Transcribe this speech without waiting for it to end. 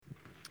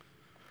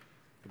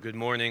Good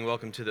morning.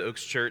 Welcome to the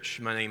Oaks Church.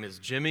 My name is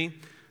Jimmy.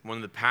 I'm one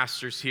of the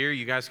pastors here.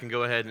 You guys can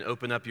go ahead and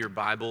open up your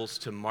Bibles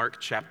to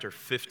Mark chapter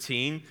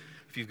 15.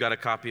 If you've got a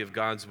copy of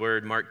God's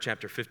Word, Mark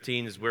chapter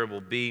 15 is where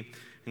we'll be.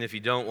 And if you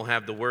don't, we'll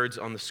have the words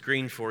on the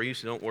screen for you,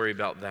 so don't worry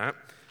about that.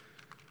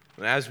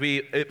 As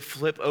we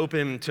flip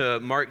open to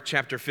Mark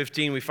chapter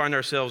 15, we find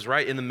ourselves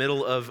right in the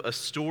middle of a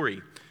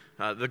story.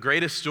 The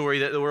greatest story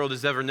that the world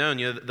has ever known.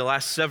 The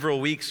last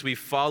several weeks we've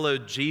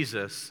followed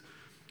Jesus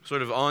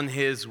sort of on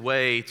his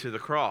way to the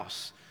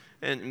cross.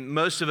 And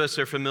most of us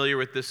are familiar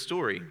with this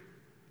story.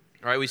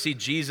 All right, we see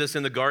Jesus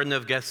in the Garden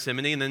of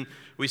Gethsemane, and then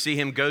we see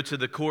him go to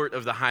the court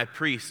of the high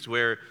priest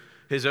where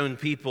his own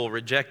people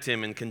reject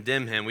him and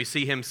condemn him. We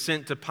see him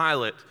sent to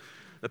Pilate,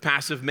 the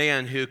passive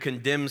man who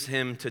condemns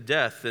him to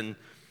death. And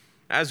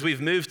as we've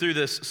moved through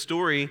this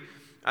story,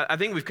 I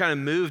think we've kind of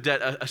moved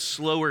at a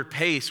slower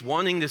pace,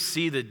 wanting to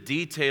see the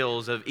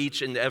details of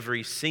each and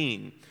every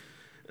scene.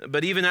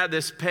 But even at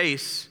this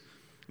pace,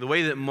 the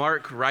way that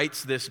Mark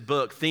writes this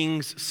book,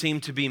 things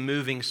seem to be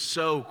moving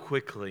so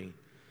quickly.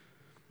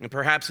 And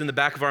perhaps in the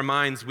back of our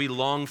minds, we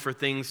long for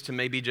things to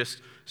maybe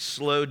just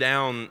slow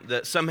down,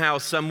 that somehow,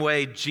 some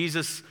way,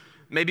 Jesus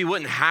maybe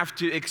wouldn't have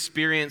to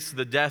experience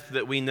the death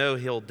that we know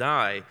he'll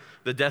die,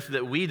 the death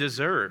that we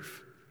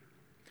deserve.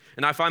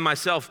 And I find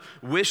myself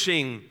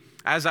wishing,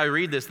 as I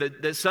read this,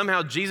 that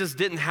somehow Jesus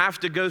didn't have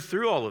to go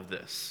through all of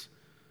this,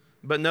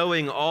 but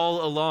knowing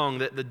all along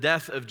that the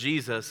death of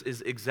Jesus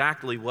is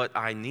exactly what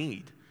I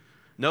need.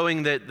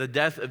 Knowing that the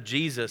death of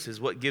Jesus is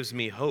what gives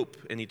me hope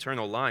and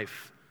eternal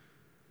life.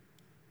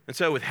 And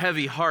so with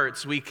heavy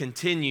hearts, we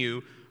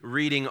continue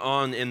reading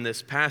on in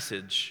this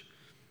passage.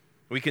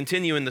 We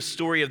continue in the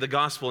story of the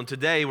gospel, and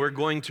today we're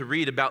going to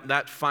read about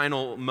that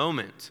final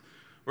moment.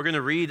 We're going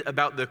to read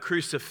about the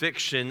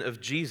crucifixion of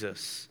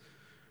Jesus,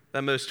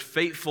 that most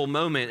fateful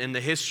moment in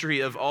the history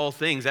of all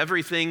things.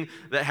 Everything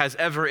that has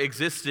ever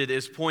existed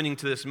is pointing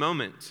to this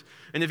moment.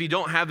 And if you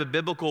don't have a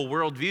biblical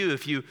worldview,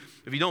 if you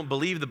don't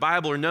believe the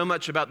Bible or know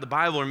much about the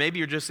Bible, or maybe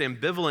you're just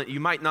ambivalent,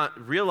 you might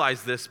not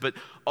realize this, but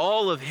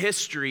all of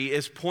history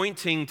is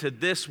pointing to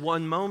this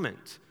one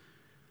moment.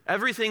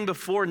 Everything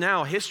before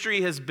now,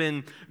 history has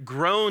been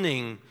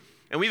groaning,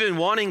 and we've been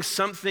wanting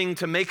something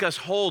to make us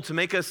whole, to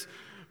make us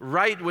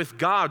right with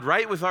God,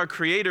 right with our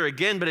Creator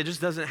again, but it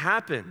just doesn't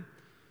happen.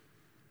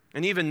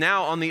 And even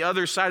now, on the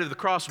other side of the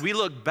cross, we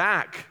look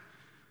back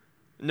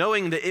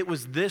knowing that it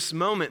was this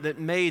moment that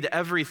made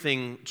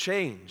everything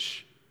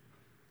change.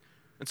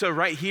 And so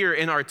right here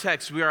in our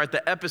text, we are at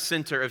the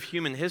epicenter of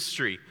human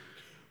history.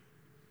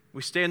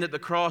 We stand at the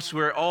cross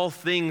where all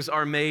things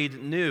are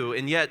made new.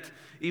 And yet,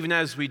 even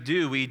as we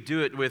do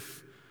it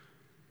with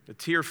a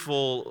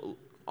tearful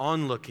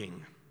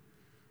onlooking.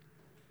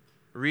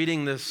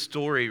 Reading this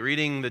story,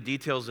 reading the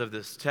details of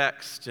this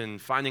text, and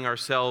finding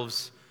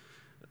ourselves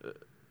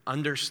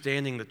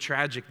understanding the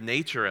tragic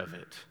nature of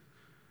it.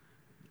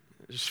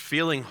 Just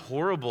feeling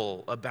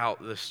horrible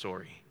about this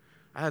story.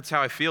 That's how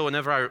I feel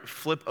whenever I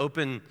flip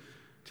open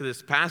to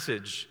this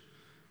passage.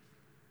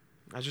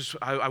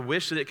 I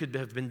wish that it could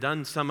have been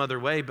done some other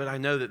way, but I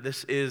know that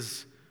this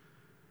is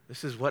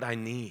what I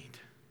need.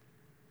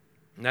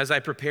 And as I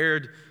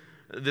prepared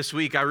this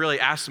week, I really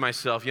asked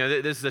myself,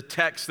 this is a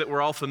text that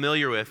we're all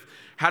familiar with.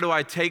 How do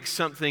I take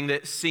something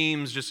that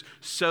seems just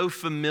so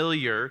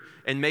familiar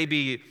and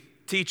maybe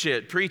teach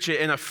it, preach it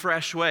in a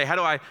fresh way? How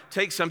do I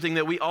take something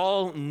that we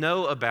all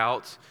know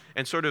about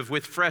and sort of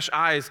with fresh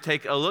eyes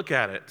take a look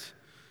at it?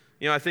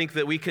 I think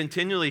that we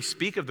continually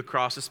speak of the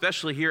cross,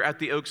 especially here at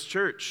the Oaks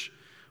Church.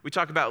 We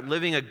talk about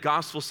living a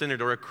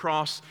gospel-centered or a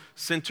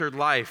cross-centered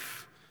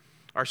life.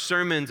 Our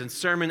sermons and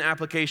sermon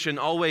application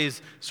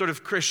always sort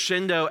of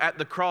crescendo at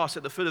the cross,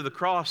 at the foot of the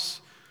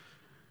cross.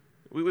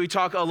 We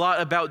talk a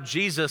lot about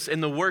Jesus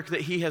and the work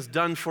that he has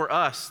done for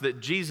us, that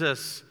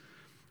Jesus,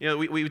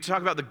 we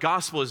talk about the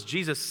gospel as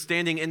Jesus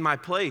standing in my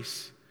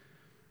place.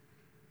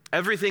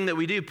 Everything that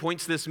we do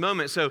points to this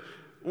moment. So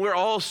we're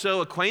all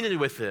so acquainted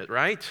with it,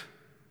 right?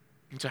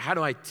 And so how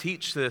do I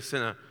teach this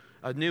in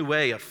a new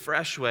way, a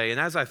fresh way? And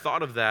as I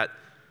thought of that,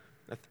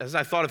 as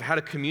I thought of how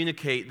to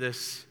communicate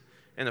this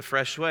in a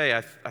fresh way,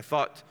 I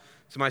thought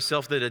to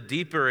myself that a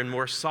deeper and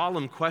more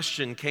solemn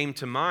question came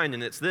to mind,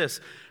 and it's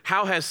this: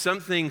 how has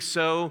something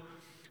so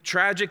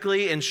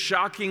tragically and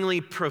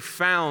shockingly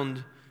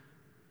profound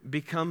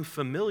become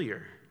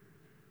familiar?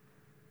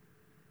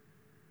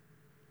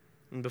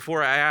 And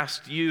before I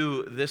asked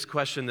you this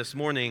question this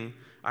morning,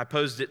 I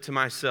posed it to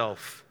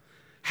myself.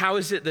 How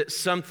is it that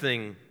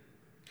something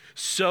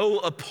so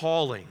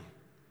appalling,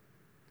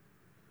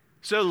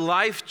 so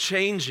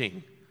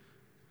life-changing,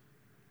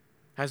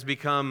 has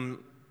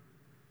become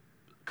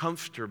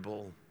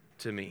comfortable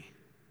to me?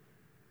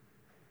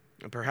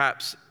 And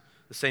perhaps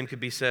the same could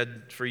be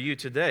said for you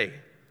today.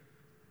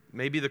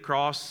 Maybe the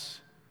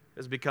cross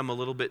has become a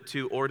little bit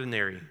too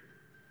ordinary,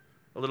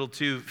 a little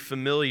too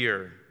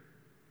familiar.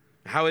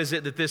 How is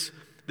it that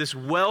this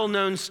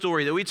well-known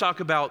story that we talk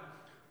about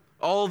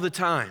all the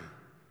time,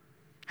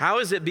 how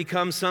has it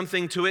become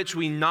something to which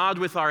we nod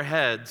with our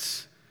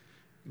heads,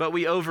 but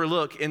we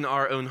overlook in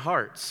our own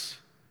hearts?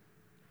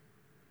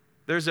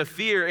 There's a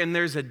fear and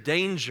there's a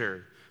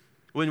danger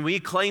when we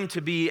claim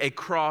to be a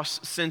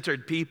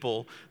cross-centered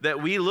people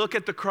that we look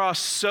at the cross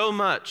so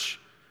much,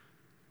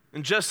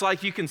 and just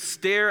like you can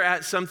stare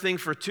at something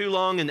for too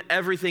long and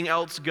everything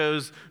else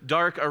goes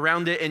dark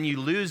around it and you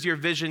lose your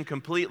vision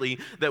completely,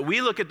 that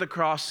we look at the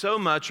cross so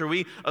much, or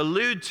we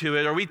allude to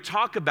it, or we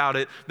talk about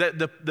it, that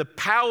the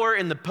power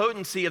and the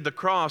potency of the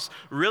cross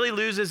really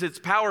loses its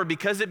power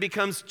because it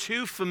becomes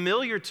too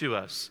familiar to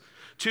us,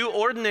 too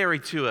ordinary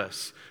to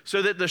us,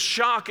 so that the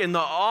shock and the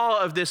awe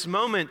of this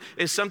moment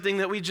is something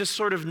that we just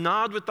sort of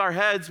nod with our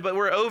heads, but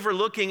we're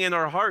overlooking in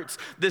our hearts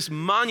this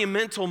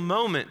monumental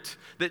moment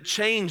that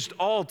changed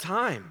all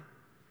time.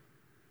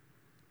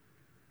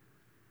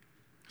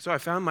 So I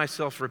found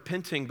myself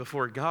repenting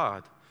before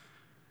God.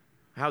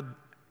 How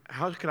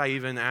could I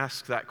even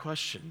ask that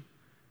question?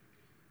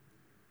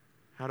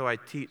 How do I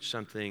teach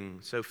something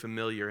so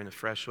familiar in a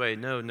fresh way?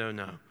 No.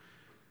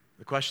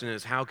 The question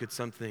is, how could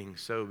something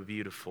so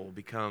beautiful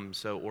become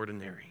so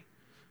ordinary?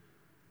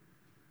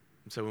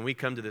 And so when we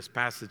come to this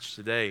passage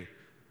today,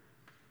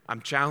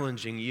 I'm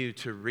challenging you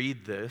to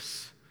read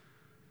this,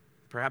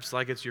 perhaps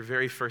like it's your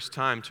very first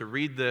time, to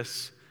read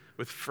this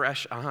with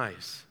fresh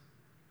eyes,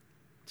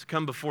 to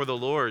come before the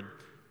Lord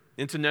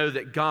and to know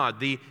that God,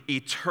 the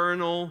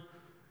eternal,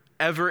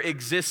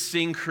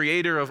 ever-existing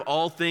creator of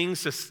all things,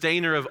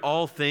 sustainer of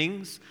all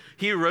things,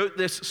 he wrote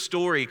this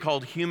story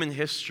called human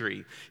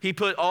history. He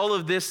put all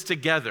of this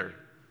together,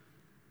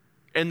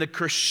 and the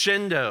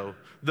crescendo,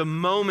 the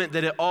moment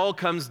that it all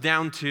comes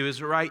down to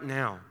is right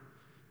now.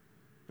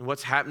 And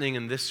what's happening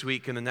in this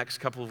week and the next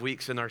couple of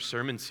weeks in our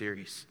sermon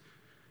series.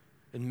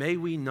 And may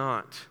we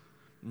not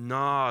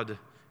nod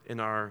in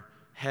our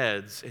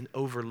heads and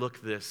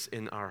overlook this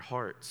in our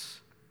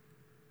hearts.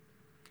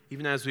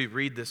 Even as we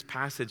read this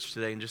passage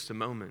today in just a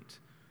moment,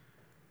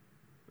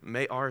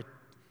 may our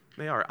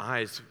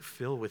eyes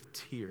fill with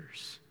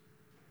tears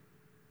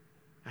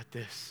at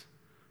this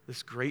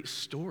great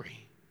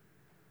story.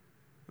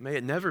 May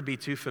it never be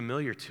too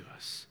familiar to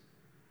us.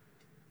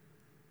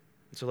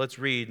 And so let's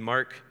read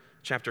Mark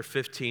chapter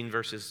 15,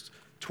 verses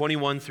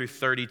 21 through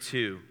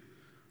 32.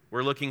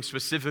 We're looking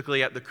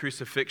specifically at the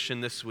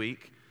crucifixion this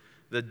week,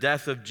 the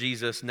death of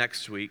Jesus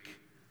next week,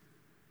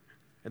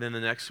 and then the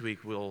next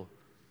week we'll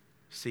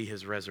see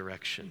his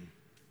resurrection.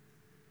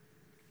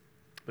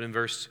 But in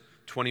verse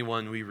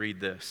 21, we read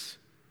this.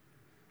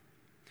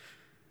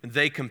 And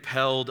they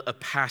compelled a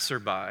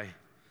passerby,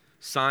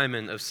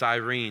 Simon of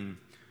Cyrene,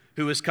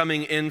 who was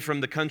coming in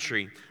from the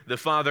country, the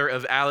father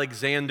of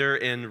Alexander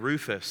and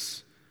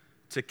Rufus,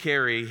 to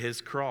carry his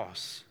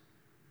cross.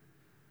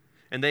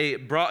 And they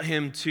brought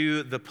him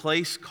to the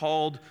place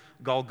called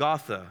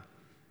Golgotha,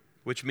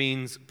 which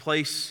means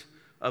place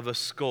of a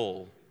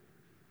skull.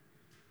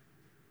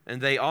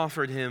 And they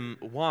offered him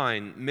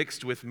wine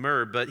mixed with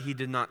myrrh, but he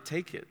did not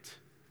take it.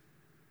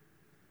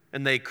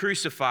 And they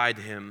crucified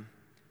him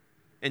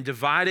and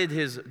divided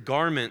his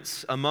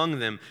garments among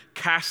them,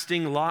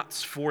 casting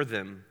lots for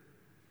them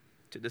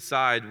to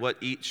decide what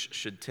each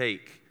should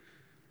take.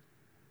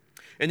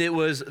 And it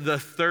was the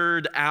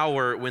third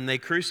hour when they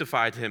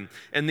crucified him,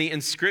 and the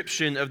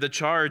inscription of the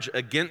charge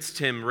against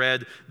him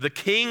read, "The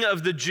King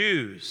of the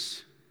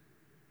Jews."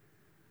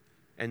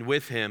 And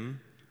with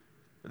him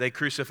they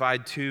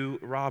crucified two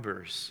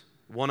robbers,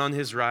 one on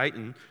his right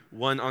and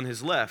one on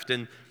his left.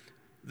 And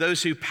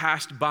those who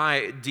passed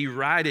by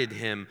derided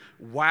him,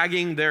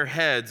 wagging their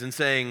heads and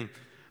saying,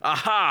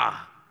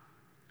 "Aha!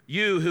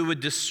 You who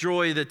would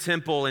destroy the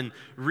temple and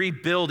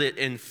rebuild it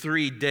in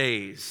 3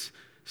 days,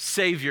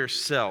 save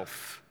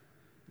yourself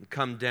and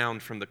come down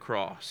from the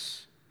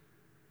cross."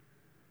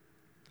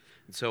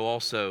 And so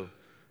also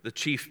the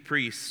chief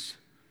priests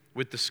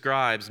with the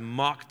scribes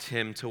mocked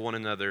him to one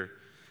another,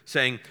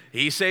 saying,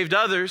 "He saved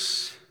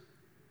others,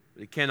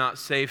 but he cannot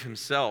save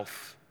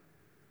himself.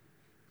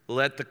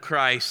 Let the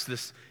Christ,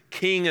 this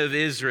King of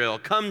Israel,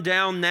 come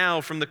down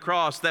now from the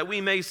cross that we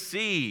may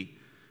see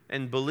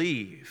and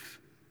believe."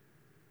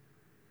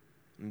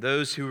 And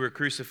those who were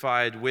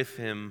crucified with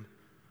him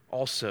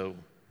also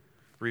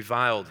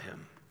reviled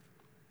him.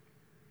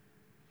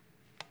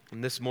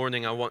 And this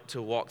morning I want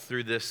to walk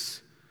through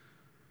this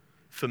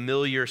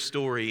familiar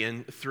story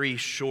in 3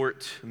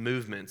 short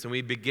movements. And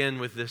we begin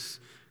with this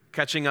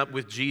catching up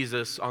with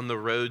Jesus on the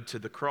road to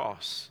the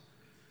cross.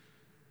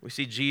 We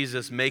see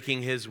Jesus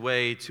making his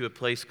way to a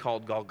place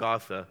called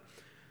Golgotha.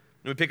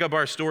 And we pick up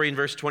our story in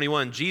verse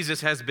 21. Jesus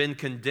has been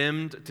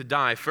condemned to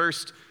die.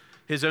 First,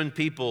 his own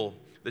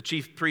people, the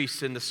chief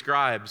priests and the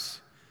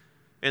scribes,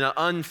 in an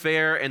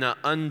unfair and an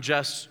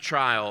unjust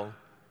trial,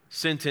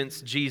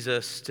 sentenced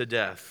Jesus to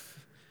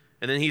death.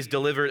 And then he's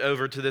delivered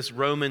over to this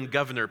Roman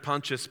governor,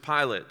 Funchess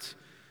Pilate.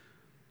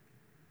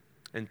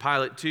 And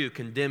Pilate, too,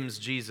 condemns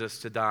Jesus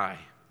to die.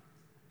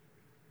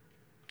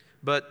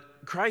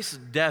 But Christ's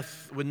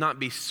death would not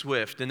be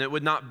swift, and it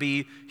would not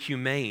be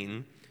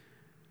humane.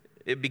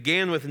 It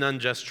began with an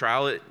unjust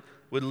trial. It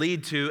would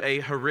lead to a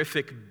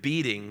horrific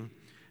beating,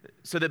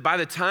 so that by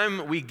the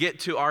time we get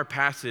to our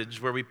passage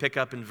where we pick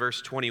up in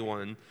verse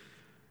 21,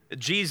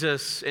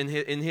 Jesus in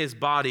his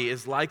body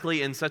is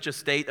likely in such a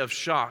state of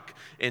shock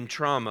and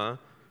trauma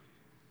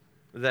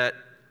that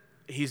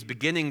he's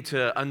beginning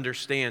to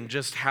understand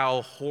just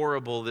how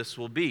horrible this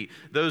will be.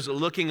 Those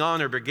looking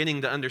on are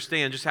beginning to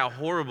understand just how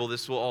horrible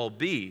this will all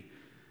be.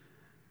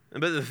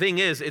 But the thing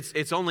is,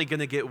 it's only going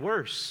to get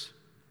worse.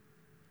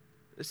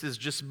 This is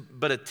just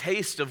but a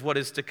taste of what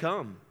is to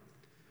come.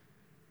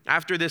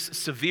 After this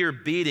severe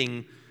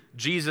beating,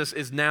 Jesus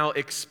is now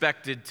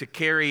expected to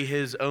carry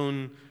his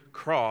own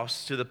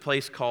cross to the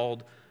place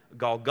called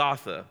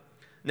Golgotha.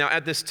 Now,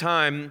 at this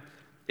time,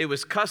 it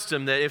was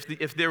custom that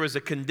if there was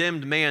a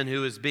condemned man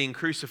who was being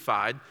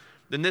crucified,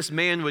 then this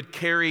man would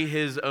carry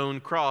his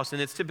own cross.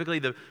 And it's typically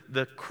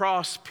the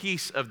cross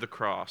piece of the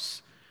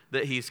cross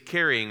that he's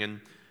carrying. And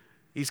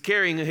he's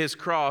carrying his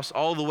cross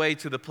all the way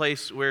to the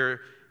place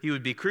where he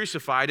would be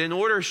crucified in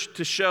order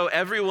to show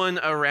everyone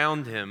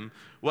around him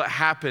what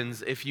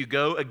happens if you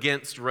go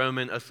against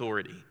Roman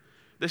authority.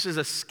 This is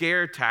a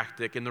scare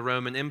tactic in the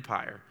Roman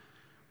Empire.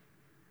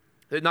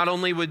 That not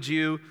only would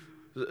you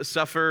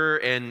suffer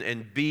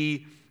and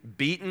be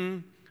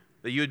beaten,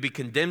 that you would be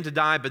condemned to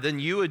die, but then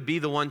you would be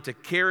the one to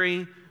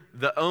carry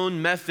the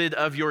own method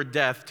of your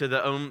death to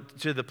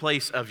the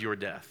place of your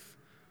death.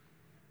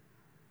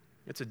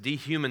 It's a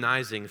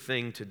dehumanizing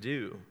thing to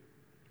do.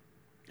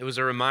 It was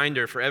a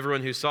reminder for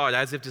everyone who saw it,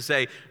 as if to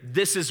say,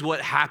 this is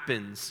what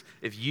happens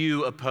if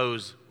you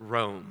oppose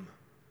Rome.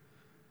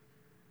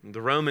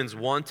 The Romans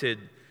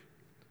wanted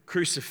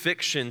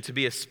crucifixion to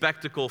be a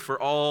spectacle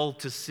for all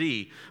to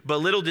see. But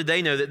little did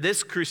they know that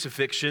this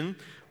crucifixion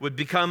would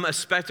become a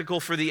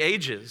spectacle for the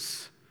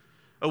ages,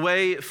 a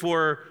way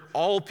for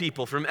all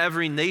people from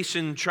every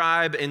nation,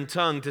 tribe, and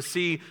tongue to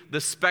see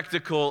the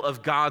spectacle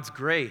of God's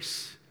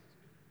grace.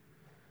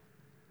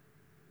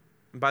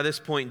 And by this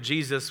point,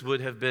 Jesus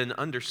would have been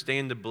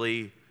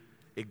understandably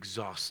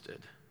exhausted.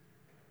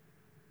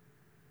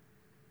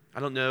 I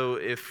don't know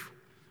if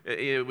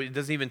it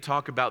doesn't even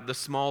talk about the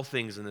small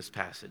things in this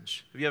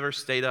passage. Have you ever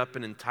stayed up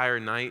an entire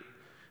night?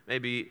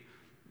 Maybe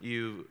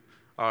you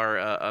are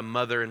a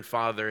mother and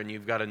father and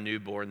you've got a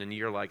newborn and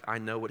you're like, I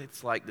know what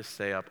it's like to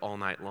stay up all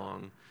night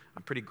long.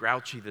 I'm pretty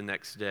grouchy the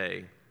next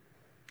day.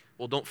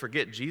 Well, don't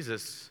forget,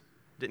 Jesus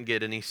didn't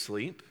get any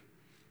sleep.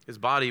 His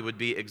body would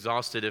be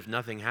exhausted if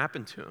nothing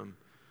happened to him.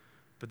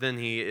 But then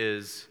he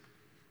is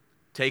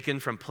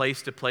taken from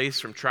place to place,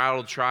 from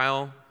trial to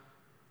trial,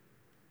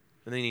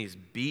 and then he's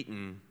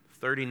beaten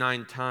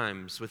 39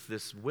 times with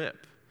this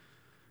whip.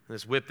 And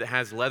this whip that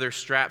has leather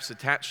straps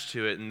attached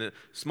to it and the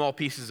small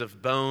pieces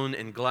of bone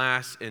and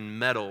glass and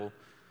metal,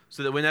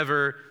 so that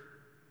whenever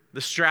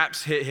the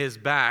straps hit his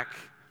back,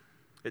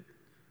 it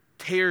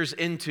tears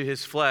into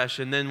his flesh,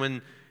 and then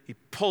when he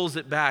pulls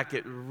it back,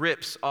 it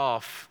rips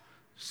off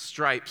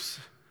stripes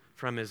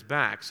from his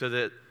back so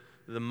that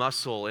the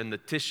muscle and the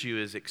tissue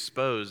is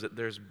exposed, that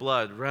there's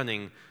blood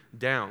running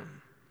down.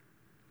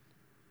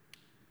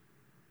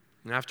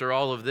 And after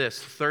all of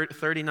this,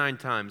 39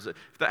 times, if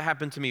that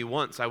happened to me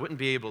once, I wouldn't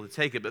be able to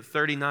take it, but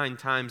 39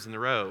 times in a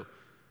row,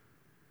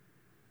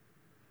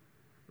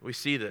 we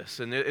see this.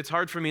 And it's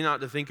hard for me not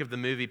to think of the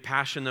movie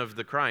Passion of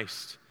the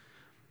Christ.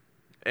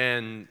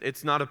 And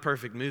it's not a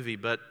perfect movie,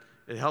 but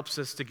it helps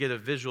us to get a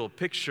visual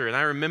picture. And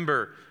I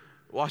remember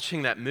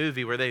watching that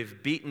movie where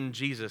they've beaten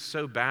Jesus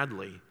so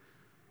badly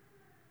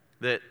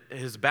that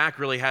his back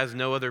really has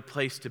no other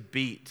place to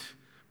beat,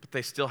 but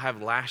they still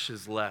have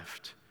lashes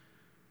left.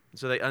 And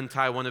so they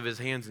untie one of his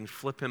hands and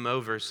flip him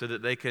over so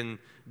that they can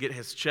get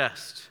his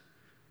chest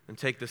and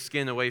take the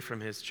skin away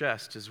from his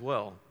chest as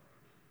well.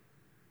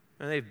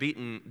 And they've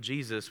beaten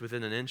Jesus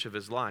within an inch of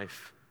his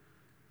life.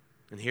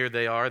 And here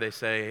they are, they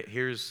say,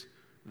 here's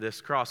this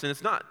cross. And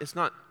it's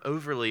not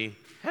overly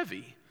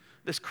heavy.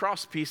 This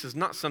cross piece is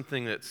not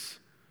something that's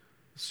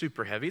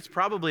super heavy. It's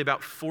probably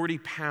about 40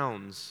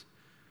 pounds.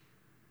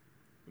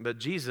 But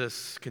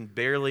Jesus can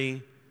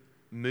barely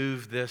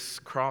move this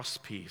cross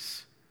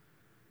piece.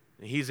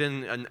 He's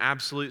in an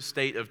absolute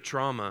state of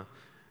trauma,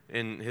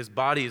 and his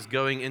body is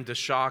going into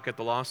shock at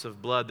the loss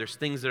of blood. There's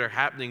things that are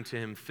happening to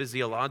him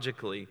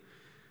physiologically.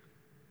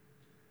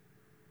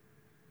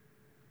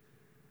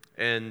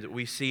 And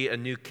we see a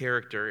new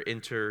character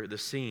enter the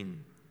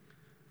scene.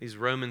 These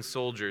Roman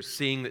soldiers,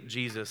 seeing that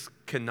Jesus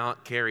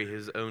cannot carry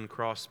his own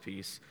cross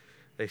piece,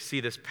 they see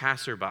this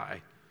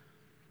passerby.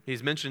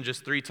 He's mentioned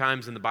just 3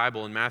 times in the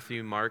Bible, in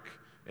Matthew, Mark,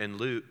 and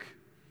Luke.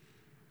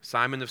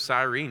 Simon of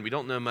Cyrene, we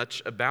don't know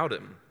much about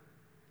him.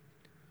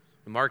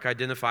 Mark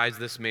identifies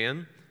this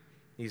man.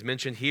 He's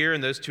mentioned here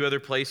in those 2 other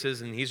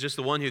places, and he's just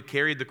the one who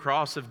carried the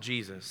cross of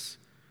Jesus.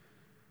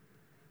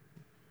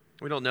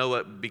 We don't know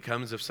what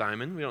becomes of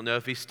Simon. We don't know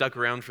if he stuck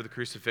around for the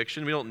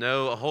crucifixion. We don't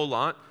know a whole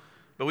lot,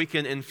 but we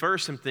can infer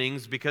some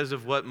things because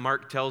of what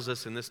Mark tells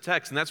us in this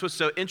text. And that's what's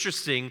so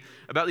interesting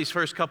about these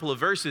first couple of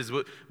verses.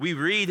 We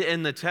read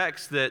in the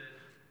text that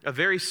a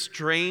very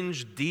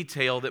strange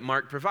detail that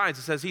Mark provides.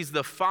 It says he's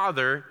the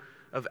father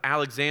of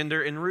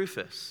Alexander and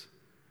Rufus.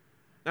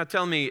 Now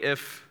tell me,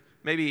 if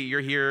maybe you're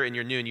here and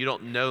you're new and you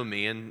don't know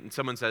me, and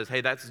someone says,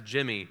 hey, that's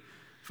Jimmy,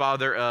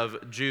 father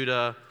of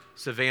Judah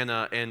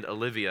Savannah and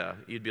Olivia,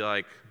 you'd be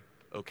like,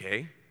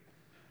 okay.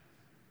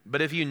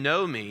 But if you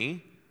know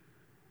me,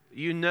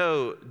 you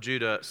know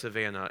Judah,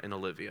 Savannah, and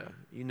Olivia.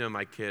 You know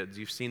my kids.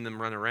 You've seen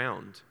them run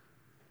around.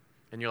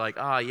 And you're like,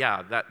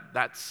 yeah,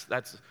 that's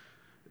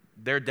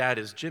their dad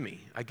is Jimmy.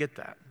 I get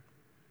that.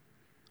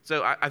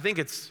 So I think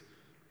it's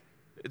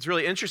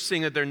really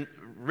interesting that they're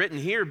written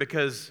here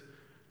because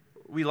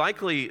we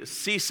likely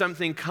see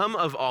something come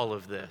of all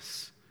of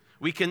this.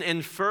 We can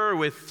infer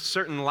with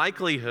certain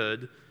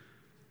likelihood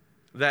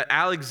that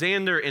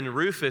Alexander and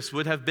Rufus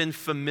would have been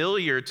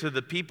familiar to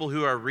the people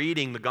who are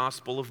reading the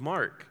Gospel of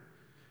Mark.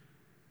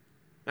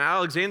 Now,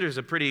 Alexander is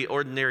a pretty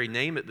ordinary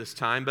name at this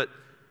time, but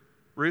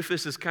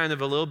Rufus is kind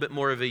of a little bit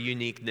more of a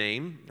unique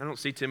name. I don't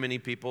see too many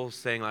people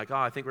saying like,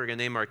 I think we're going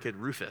to name our kid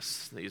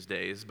Rufus these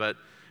days,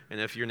 and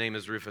if your name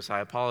is Rufus, I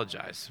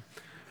apologize.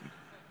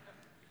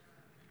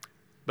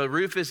 But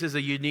Rufus is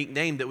a unique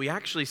name that we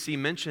actually see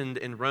mentioned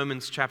in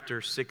Romans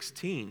chapter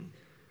 16.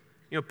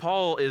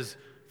 Paul is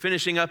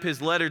finishing up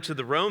his letter to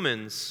the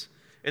Romans.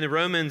 In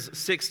Romans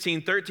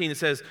 16:13, it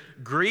says,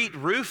 "Greet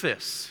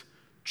Rufus,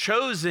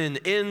 chosen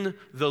in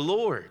the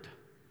Lord."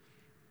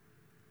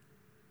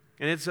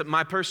 And it's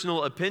my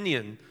personal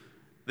opinion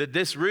that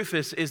this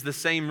Rufus is the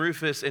same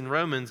Rufus in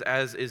Romans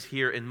as is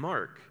here in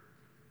Mark.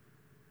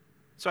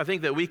 So I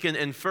think that we can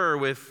infer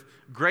with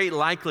great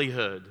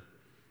likelihood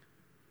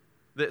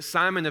that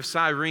Simon of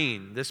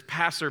Cyrene, this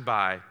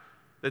passerby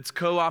that's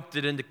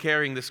co-opted into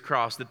carrying this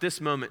cross, that this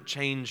moment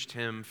changed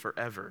him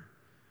forever.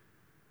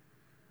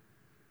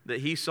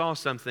 That he saw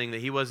something that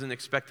he wasn't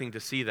expecting to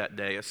see that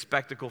day, a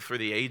spectacle for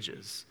the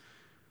ages,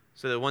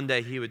 so that one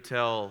day he would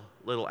tell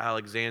little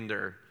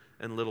Alexander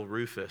and little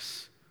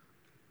Rufus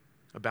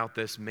about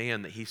this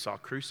man that he saw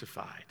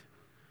crucified,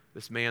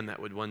 this man that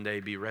would one day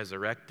be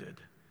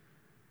resurrected,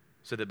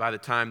 so that by the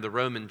time the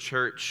Roman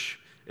church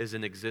is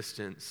in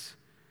existence,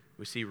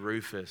 we see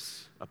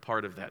Rufus a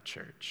part of that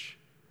church.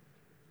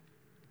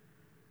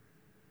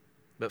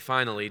 But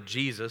finally,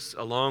 Jesus,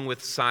 along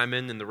with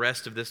Simon and the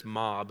rest of this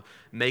mob,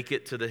 make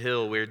it to the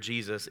hill where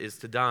Jesus is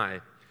to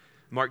die.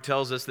 Mark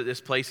tells us that this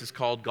place is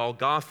called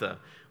Golgotha,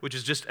 which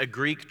is just a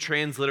Greek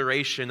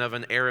transliteration of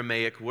an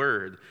Aramaic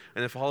word.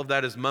 And if all of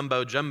that is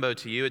mumbo jumbo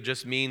to you, it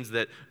just means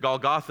that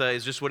Golgotha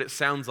is just what it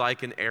sounds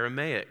like in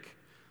Aramaic.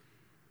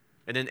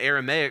 And in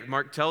Aramaic,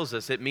 Mark tells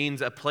us it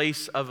means a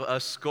place of a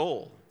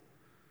skull.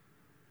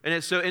 And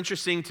it's so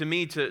interesting to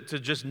me to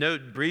just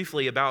note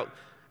briefly about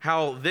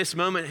how this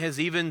moment has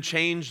even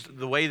changed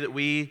the way that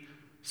we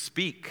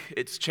speak.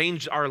 It's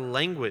changed our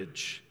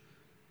language.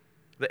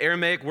 The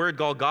Aramaic word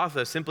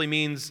Golgotha simply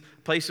means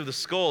place of the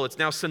skull. It's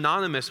now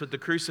synonymous with the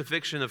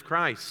crucifixion of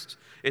Christ.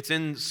 It's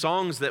in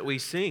songs that we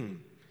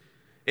sing.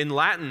 In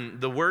Latin,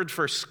 the word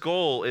for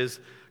skull is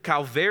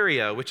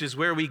Calvaria, which is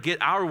where we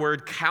get our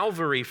word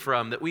Calvary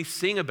from, that we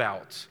sing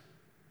about.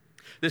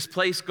 This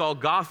place,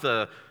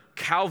 Golgotha,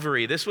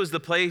 Calvary, this was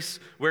the place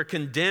where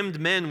condemned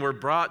men were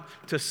brought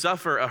to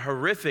suffer a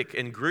horrific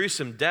and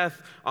gruesome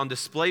death on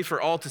display for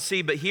all to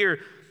see. But here,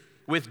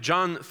 with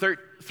John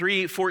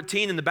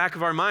 3:14 in the back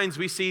of our minds,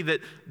 we see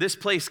that this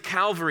place,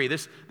 Calvary,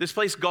 this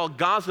place,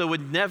 Golgotha,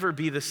 would never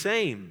be the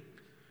same.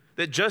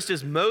 That just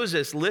as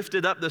Moses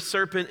lifted up the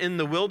serpent in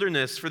the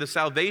wilderness for the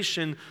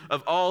salvation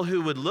of all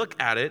who would look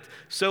at it,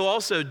 so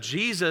also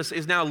Jesus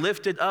is now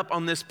lifted up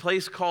on this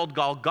place called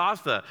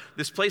Golgotha,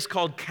 this place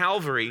called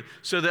Calvary,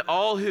 so that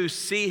all who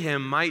see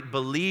him might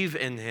believe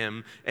in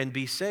him and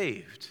be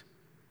saved.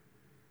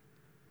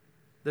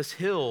 This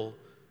hill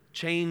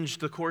changed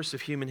the course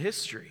of human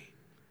history.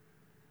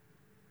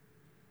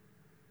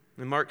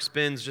 And Mark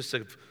spends just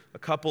a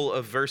couple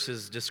of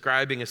verses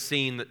describing a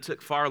scene that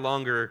took far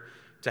longer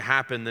to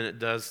happen than it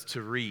does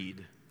to read.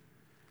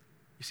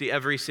 You see,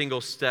 every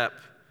single step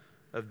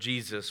of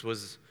Jesus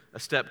was a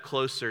step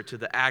closer to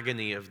the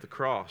agony of the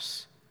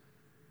cross.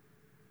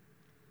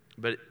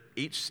 But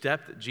each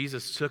step that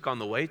Jesus took on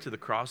the way to the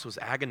cross was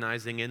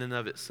agonizing in and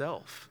of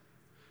itself.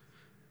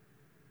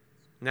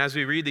 And as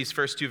we read these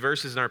first two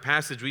verses in our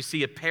passage, we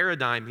see a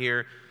paradigm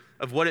here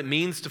of what it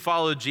means to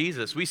follow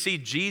Jesus. We see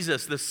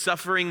Jesus, the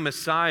suffering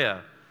Messiah.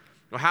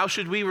 Well, how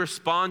should we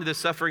respond to the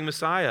suffering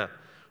Messiah?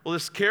 Well,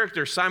 this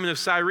character, Simon of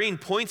Cyrene,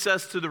 points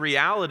us to the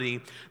reality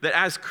that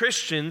as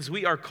Christians,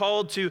 we are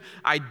called to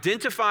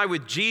identify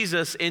with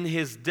Jesus in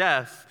his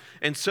death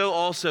and so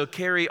also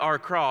carry our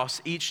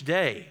cross each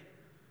day.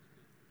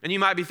 And you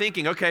might be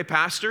thinking, okay,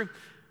 Pastor,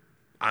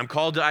 I'm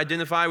called to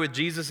identify with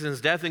Jesus in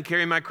his death and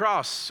carry my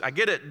cross. I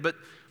get it, but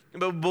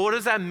what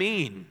does that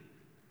mean?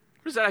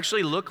 What does that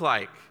actually look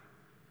like?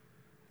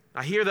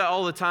 I hear that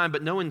all the time,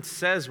 but no one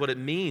says what it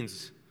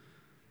means.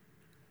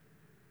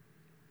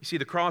 You see,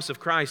 the cross of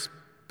Christ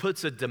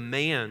puts a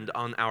demand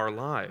on our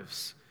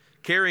lives.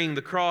 Carrying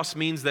the cross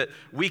means that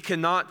we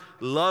cannot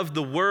love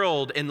the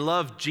world and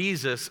love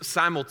Jesus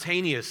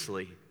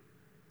simultaneously.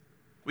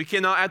 We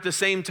cannot at the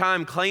same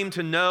time claim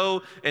to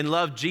know and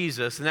love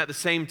Jesus and at the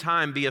same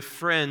time be a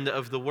friend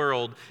of the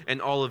world and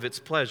all of its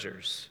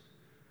pleasures.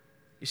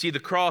 You see,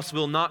 the cross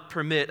will not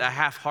permit a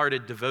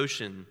half-hearted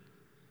devotion.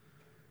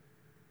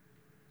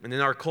 And in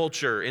our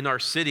culture, in our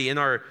city, in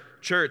our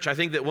church, I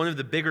think that one of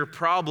the bigger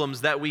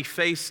problems that we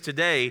face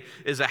today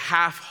is a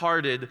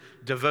half-hearted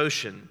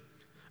devotion,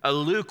 a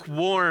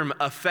lukewarm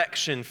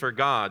affection for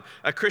God,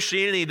 a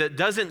Christianity that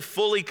doesn't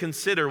fully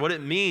consider what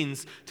it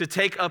means to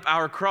take up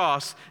our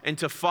cross and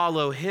to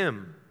follow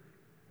Him.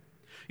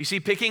 You see,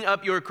 picking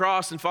up your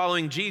cross and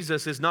following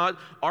Jesus is not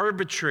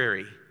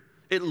arbitrary.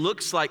 It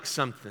looks like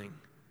something.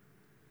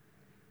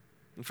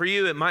 And for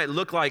you, it might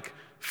look like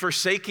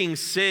forsaking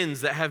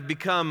sins that have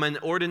become an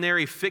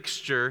ordinary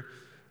fixture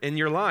in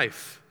your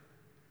life.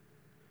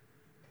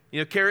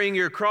 Carrying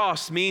your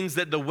cross means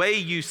that the way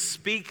you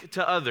speak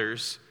to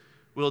others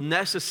will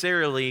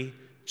necessarily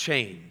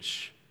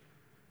change.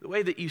 The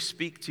way that you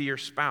speak to your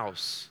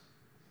spouse,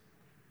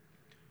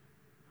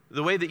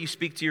 the way that you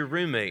speak to your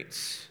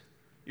roommates,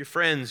 your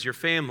friends, your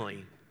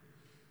family.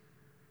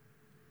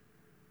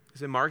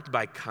 Is it marked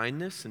by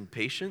kindness and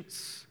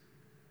patience?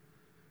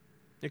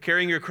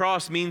 Carrying your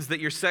cross means that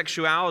your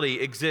sexuality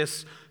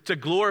exists to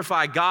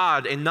glorify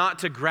God and not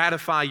to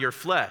gratify your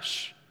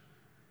flesh.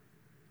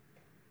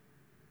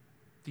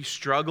 Do you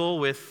struggle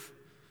with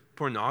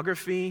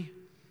pornography?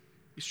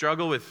 You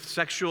struggle with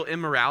sexual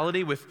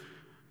immorality, with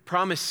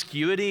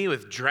promiscuity,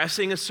 with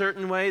dressing a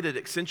certain way that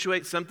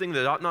accentuates something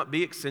that ought not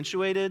be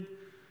accentuated?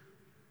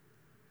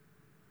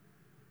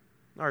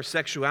 Our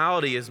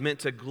sexuality is meant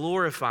to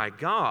glorify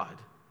God.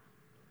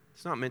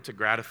 It's not meant to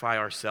gratify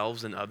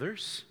ourselves and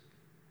others.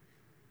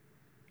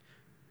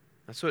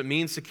 That's what it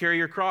means to carry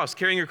your cross.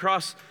 Carrying your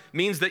cross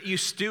means that you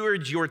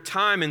steward your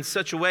time in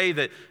such a way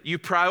that you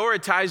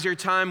prioritize your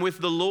time with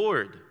the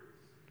Lord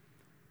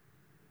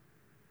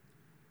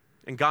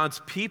and God's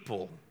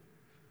people.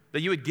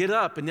 That you would get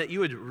up and that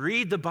you would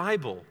read the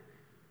Bible,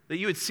 that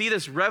you would see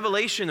this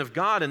revelation of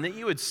God and that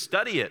you would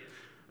study it,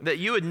 that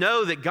you would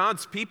know that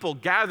God's people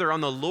gather on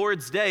the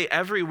Lord's Day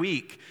every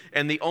week,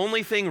 and the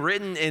only thing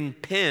written in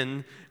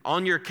pen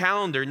on your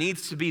calendar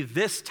needs to be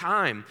this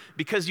time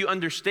because you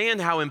understand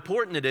how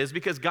important it is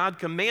because God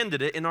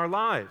commanded it in our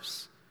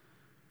lives.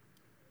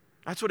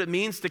 That's what it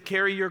means to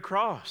carry your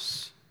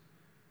cross.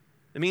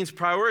 It means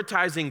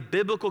prioritizing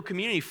biblical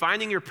community,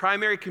 finding your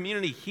primary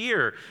community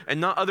here and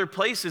not other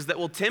places that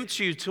will tempt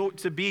you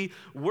to be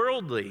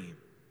worldly.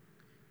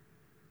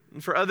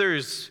 And for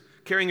others,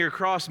 carrying your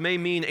cross may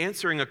mean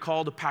answering a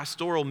call to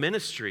pastoral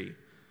ministry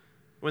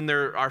when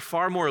there are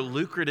far more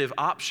lucrative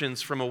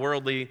options from a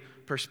worldly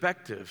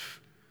perspective.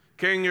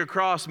 Carrying your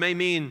cross may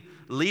mean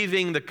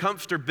leaving the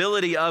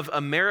comfortability of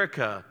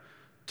America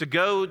to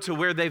go to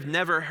where they've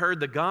never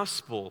heard the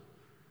gospel,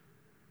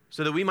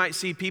 so that we might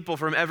see people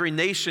from every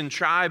nation,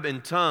 tribe,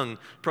 and tongue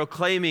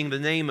proclaiming the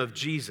name of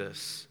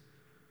Jesus.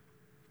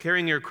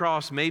 Carrying your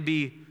cross may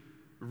be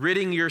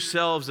ridding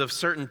yourselves of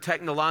certain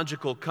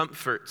technological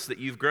comforts that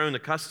you've grown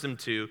accustomed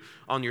to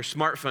on your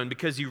smartphone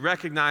because you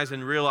recognize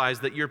and realize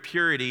that your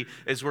purity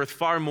is worth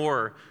far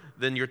more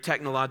than your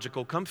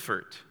technological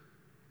comfort.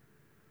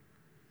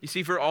 You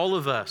see, for all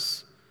of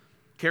us,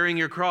 carrying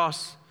your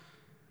cross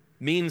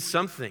means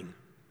something.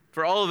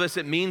 For all of us,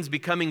 it means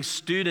becoming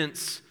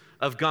students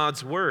of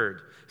God's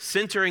Word,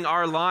 centering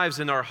our lives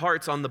and our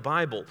hearts on the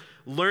Bible,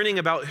 learning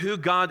about who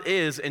God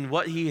is and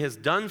what He has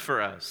done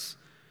for us.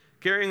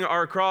 Carrying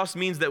our cross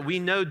means that we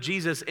know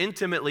Jesus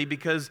intimately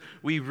because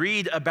we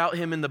read about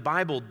Him in the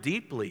Bible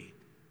deeply.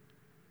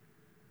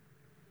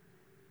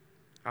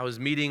 I was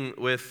meeting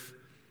with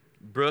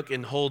Brooke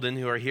and Holden,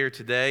 who are here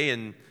today,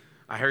 and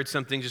I heard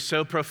something just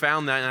so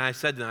profound that, and I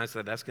said,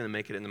 that's going to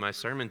make it into my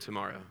sermon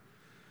tomorrow.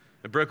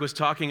 And Brooke was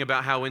talking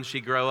about how when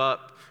she grew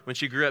up,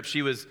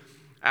 she was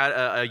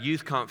at a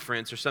youth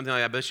conference or something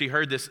like that, but she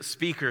heard this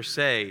speaker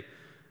say,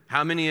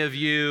 how many of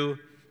you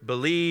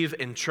believe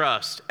and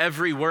trust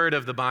every word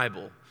of the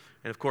Bible?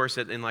 And of course,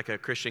 in like a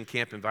Christian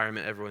camp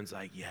environment, everyone's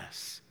like,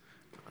 yes,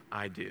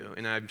 I do.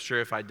 And I'm sure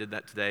if I did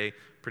that today,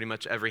 pretty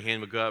much every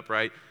hand would go up,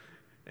 right?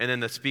 And then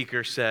the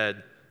speaker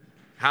said,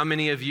 how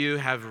many of you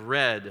have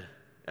read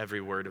every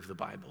word of the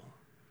Bible?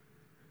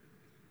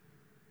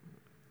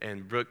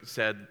 And Brooke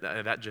said,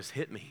 that just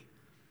hit me.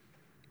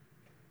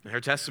 And her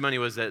testimony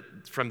was that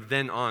from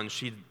then on,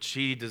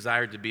 she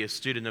desired to be a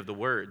student of the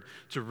Word,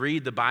 to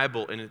read the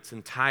Bible in its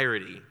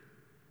entirety.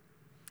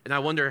 And I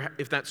wonder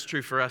if that's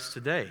true for us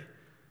today.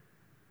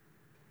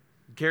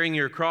 Carrying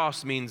your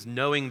cross means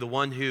knowing the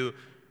one who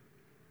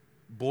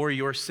bore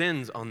your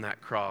sins on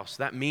that cross.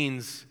 That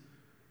means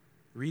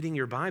reading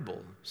your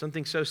Bible,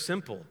 something so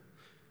simple.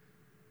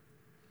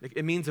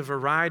 It means a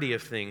variety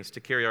of things to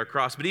carry our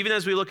cross. But even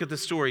as we look at the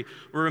story,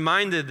 we're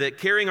reminded that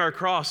carrying our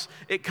cross,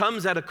 it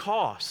comes at a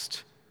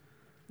cost.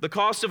 The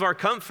cost of our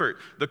comfort,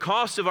 the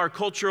cost of our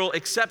cultural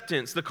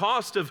acceptance, the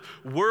cost of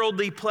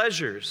worldly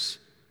pleasures.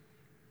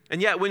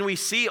 And yet, when we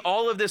see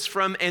all of this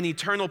from an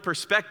eternal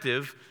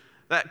perspective,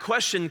 that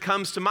question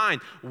comes to mind.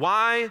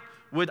 Why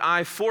would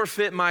I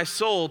forfeit my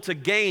soul to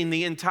gain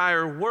the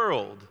entire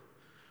world?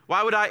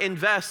 Why would I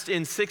invest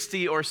in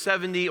 60 or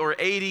 70 or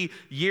 80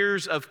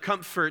 years of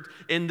comfort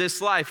in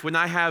this life when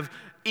I have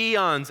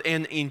eons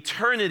and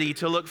eternity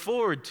to look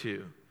forward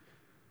to?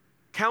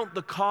 Count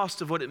the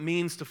cost of what it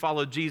means to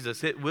follow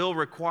Jesus. It will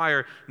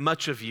require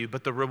much of you,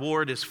 but the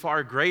reward is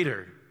far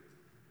greater.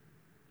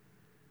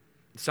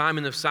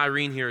 Simon of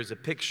Cyrene here is a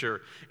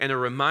picture and a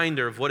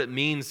reminder of what it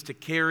means to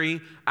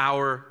carry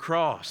our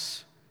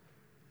cross.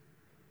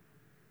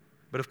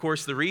 But of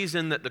course, the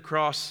reason that the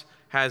cross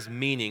has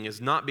meaning is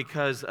not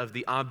because of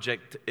the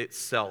object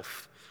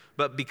itself,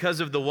 but because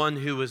of the one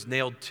who was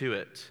nailed to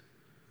it.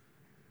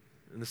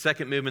 In the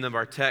second movement of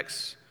our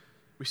text,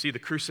 we see the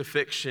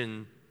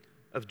crucifixion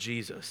of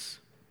Jesus.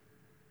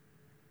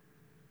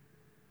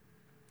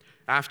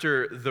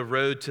 After the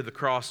road to the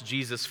cross,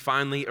 Jesus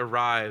finally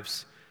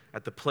arrives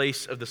at the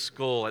place of the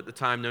skull, at the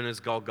time known as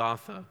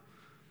Golgotha.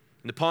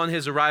 And upon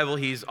his arrival,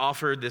 he's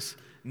offered this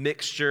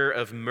mixture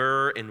of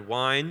myrrh and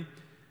wine,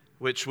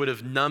 which would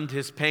have numbed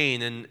his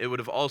pain, and it would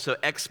have also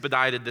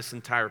expedited this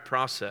entire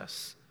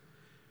process.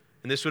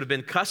 And this would have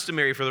been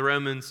customary for the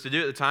Romans to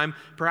do at the time,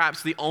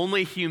 perhaps the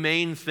only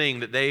humane thing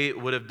that they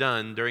would have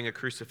done during a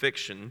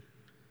crucifixion.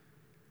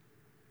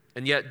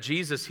 And yet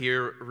Jesus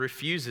here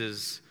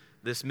refuses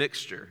this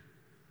mixture.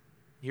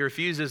 He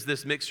refuses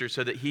this mixture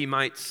so that he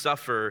might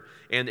suffer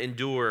and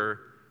endure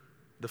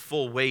the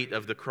full weight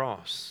of the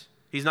cross.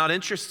 He's not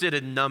interested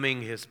in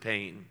numbing his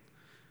pain.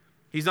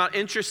 He's not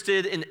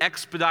interested in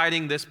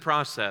expediting this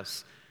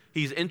process.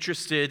 He's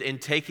interested in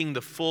taking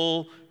the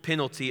full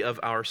penalty of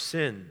our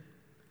sin,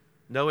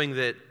 knowing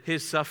that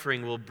his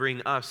suffering will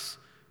bring us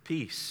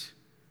peace.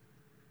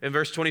 In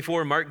verse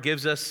 24, Mark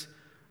gives us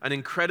an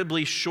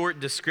incredibly short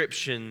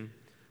description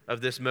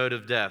of this mode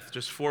of death,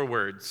 just 4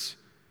 words: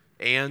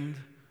 and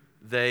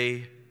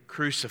they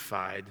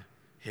crucified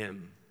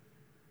him.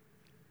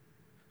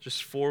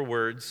 Just 4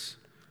 words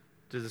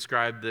to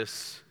describe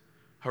this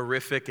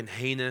horrific and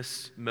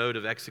heinous mode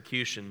of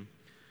execution.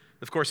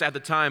 Of course, at the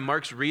time,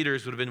 Mark's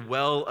readers would have been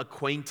well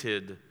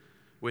acquainted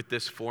with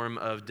this form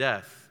of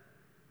death.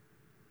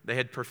 They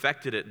had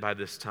perfected it by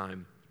this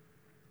time.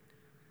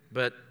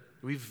 But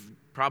we've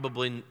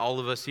probably, all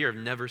of us here,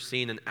 have never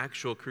seen an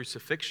actual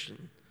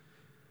crucifixion.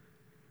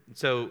 And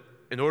so,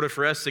 in order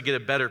for us to get a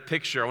better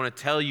picture, I want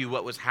to tell you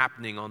what was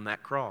happening on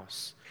that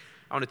cross.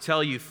 I want to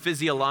tell you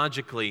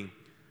physiologically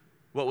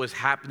what was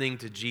happening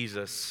to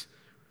Jesus,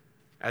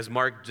 as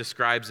Mark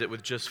describes it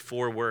with just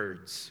 4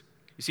 words.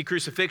 You see,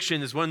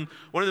 crucifixion is one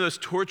of the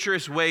most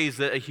torturous ways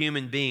that a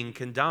human being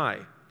can die.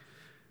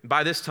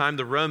 By this time,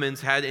 the Romans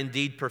had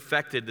indeed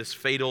perfected this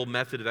fatal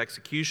method of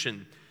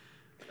execution.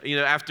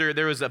 After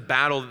there was a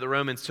battle that the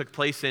Romans took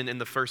place in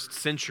the 1st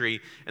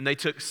century, and they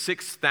took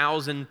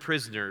 6,000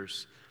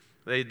 prisoners.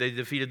 They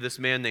defeated this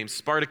man named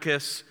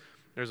Spartacus.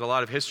 There's a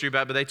lot of history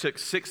about it, but they took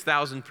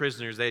 6,000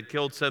 prisoners. They had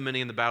killed so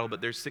many in the battle,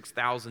 but there's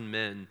 6,000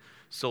 men,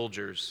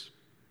 soldiers.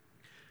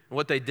 And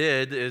what they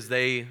did is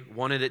they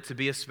wanted it to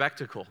be a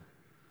spectacle,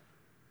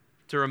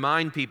 to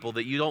remind people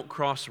that you don't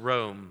cross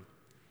Rome.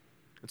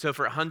 And so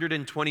for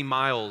 120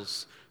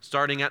 miles,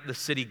 starting at the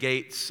city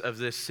gates of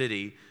this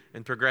city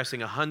and progressing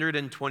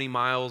 120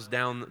 miles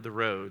down the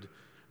road,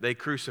 they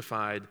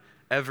crucified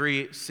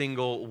every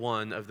single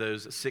one of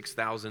those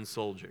 6,000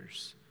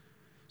 soldiers.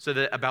 So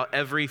that about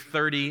every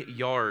 30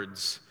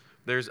 yards,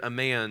 there's a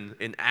man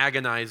in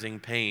agonizing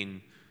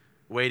pain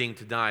waiting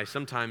to die,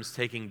 sometimes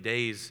taking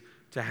days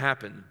to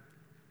happen.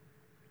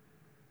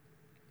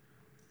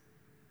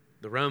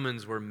 The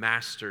Romans were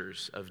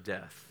masters of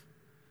death.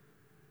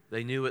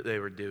 They knew what they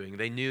were doing.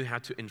 They knew how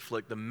to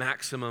inflict the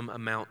maximum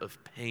amount of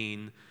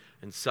pain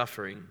and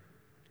suffering.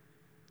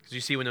 Because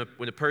you see, when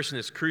a person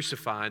is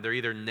crucified, they're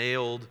either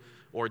nailed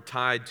or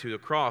tied to a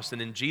cross.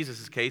 And in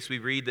Jesus' case, we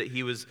read that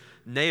he was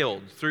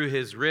nailed through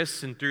his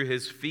wrists and through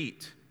his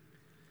feet.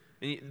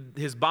 And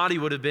his body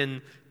would have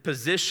been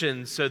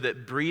positioned so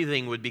that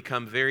breathing would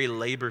become very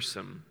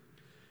laborsome.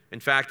 In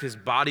fact, his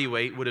body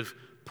weight would have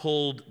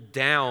pulled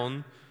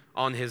down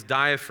on his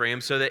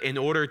diaphragm so that in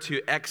order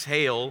to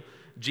exhale,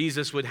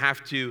 Jesus would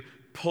have to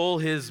pull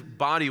his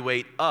body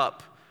weight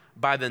up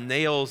by the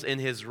nails in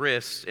his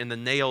wrists and the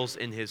nails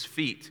in his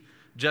feet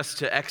just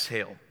to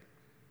exhale.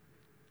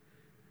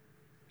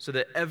 So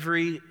that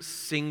every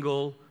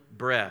single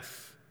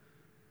breath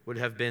would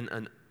have been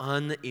an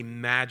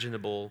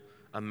unimaginable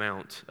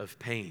amount of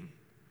pain.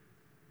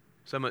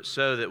 So much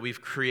so that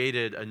we've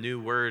created a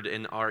new word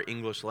in our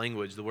English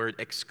language. The word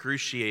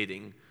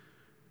excruciating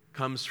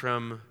comes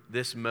from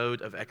this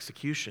mode of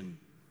execution.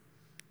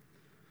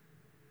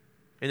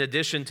 In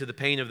addition to the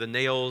pain of the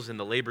nails and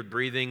the labored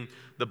breathing,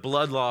 the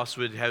blood loss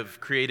would have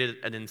created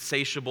an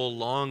insatiable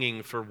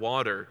longing for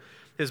water.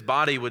 His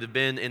body would have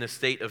been in a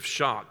state of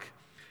shock.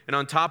 And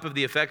on top of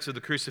the effects of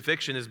the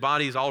crucifixion, his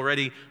body is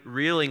already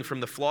reeling from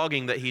the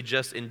flogging that he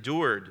just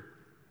endured.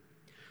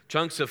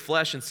 Chunks of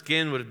flesh and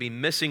skin would be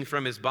missing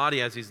from his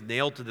body as he's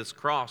nailed to this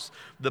cross.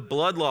 The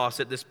blood loss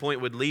at this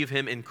point would leave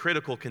him in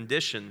critical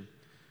condition.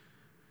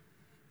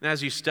 And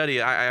as you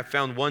study, I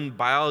found one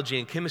biology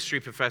and chemistry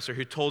professor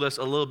who told us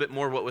a little bit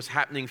more what was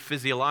happening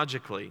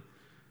physiologically.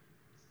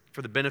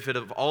 For the benefit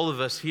of all of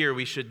us here,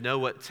 we should know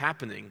what's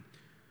happening.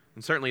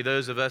 And certainly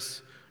those of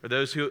us, or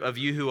those of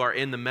you who are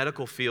in the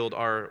medical field,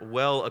 are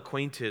well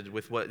acquainted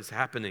with what is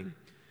happening.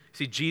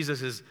 See,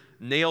 Jesus is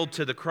nailed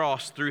to the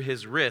cross through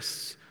his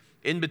wrists,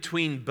 in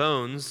between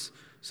bones,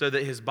 so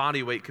that his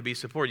body weight could be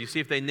supported. You see,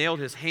 if they nailed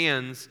his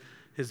hands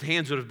his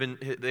hands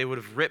they would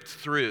have ripped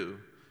through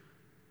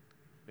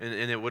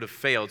and it would have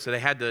failed. So they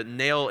had the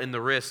nail in the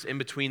wrist in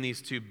between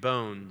these two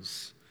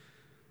bones.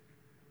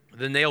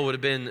 The nail would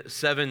have been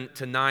 7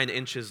 to 9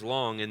 inches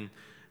long, and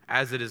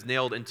as it is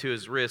nailed into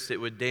his wrist, it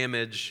would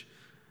damage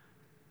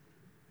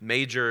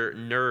major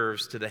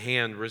nerves to the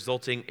hand,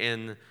 resulting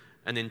in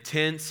an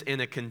intense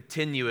and a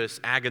continuous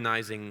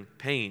agonizing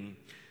pain.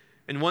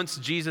 And once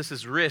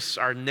Jesus' wrists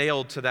are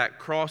nailed to that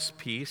cross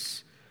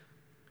piece,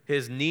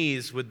 his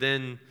knees would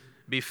then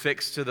be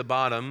fixed to the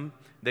bottom.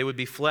 They would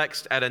be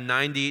flexed at a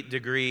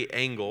 90-degree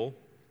angle,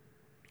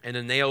 and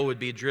a nail would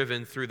be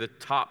driven through the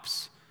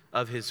tops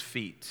of his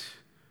feet,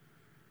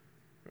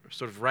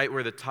 sort of right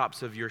where the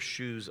tops of your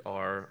shoes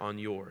are on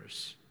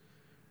yours.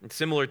 And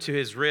similar to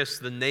his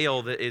wrist, the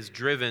nail that is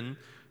driven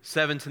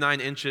 7 to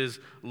 9 inches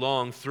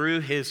long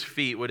through his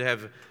feet would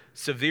have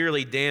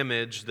severely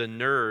damaged the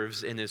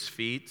nerves in his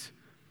feet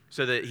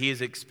so that he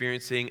is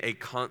experiencing a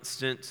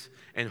constant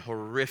and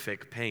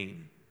horrific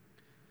pain.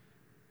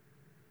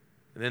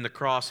 And then the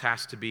cross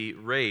has to be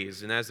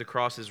raised. And as the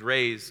cross is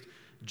raised,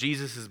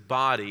 Jesus'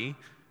 body,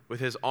 with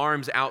his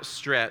arms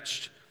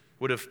outstretched,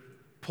 would have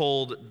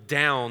pulled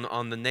down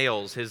on the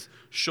nails. His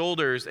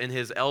shoulders and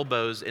his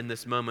elbows in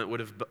this moment would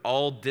have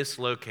all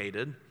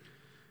dislocated.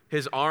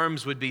 His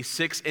arms would be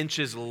 6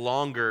 inches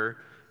longer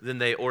than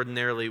they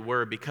ordinarily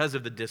were because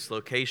of the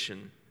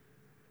dislocation.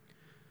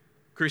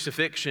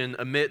 Crucifixion,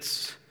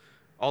 amidst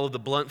all of the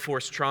blunt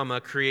force trauma,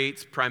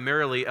 creates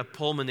primarily a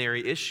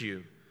pulmonary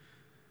issue,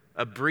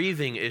 a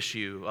breathing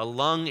issue, a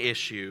lung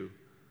issue,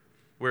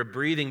 where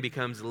breathing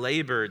becomes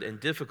labored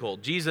and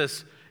difficult.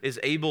 Jesus is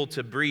able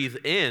to breathe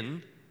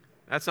in.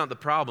 That's not the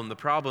problem. The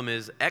problem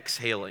is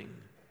exhaling.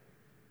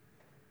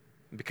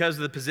 Because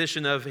of the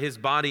position of his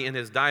body and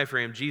his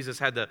diaphragm, Jesus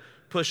had to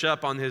push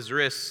up on his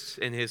wrists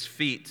and his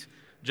feet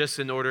just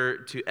in order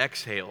to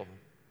exhale.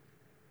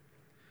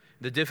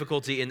 The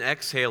difficulty in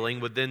exhaling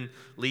would then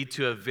lead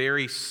to a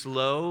very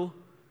slow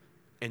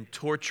and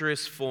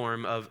torturous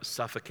form of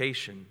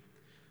suffocation.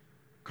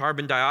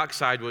 Carbon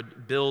dioxide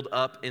would build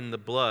up in the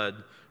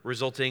blood,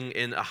 resulting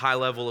in a high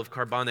level of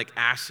carbonic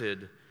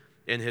acid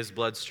in his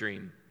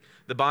bloodstream.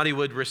 The body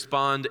would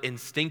respond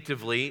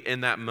instinctively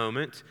in that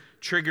moment,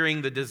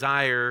 triggering the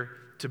desire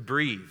to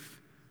breathe.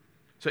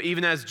 So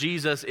even as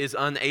Jesus is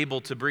unable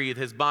to breathe,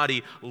 his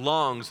body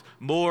longs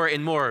more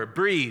and more.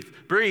 Breathe,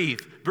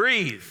 breathe,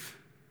 breathe.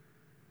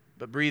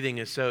 But breathing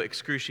is so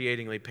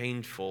excruciatingly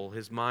painful,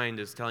 his mind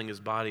is telling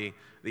his body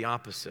the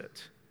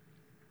opposite.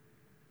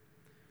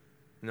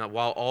 Now,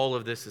 while all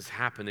of this is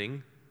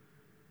happening,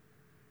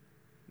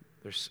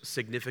 there's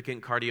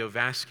significant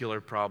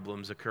cardiovascular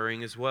problems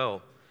occurring as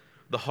well.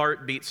 The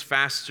heart beats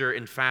faster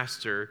and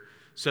faster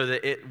so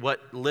that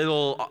what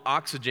little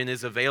oxygen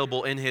is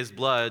available in his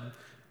blood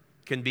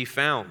can be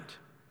found.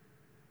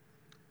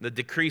 The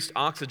decreased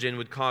oxygen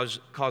would cause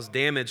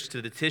damage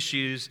to the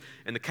tissues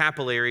and the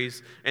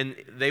capillaries, and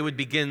they would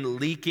begin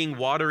leaking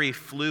watery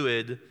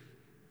fluid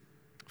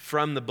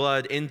from the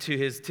blood into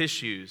his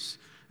tissues.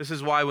 This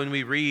is why when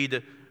we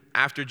read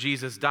after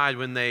Jesus died,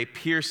 when they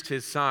pierced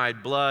his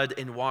side, blood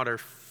and water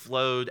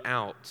flowed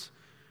out.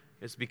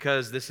 It's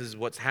because this is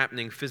what's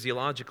happening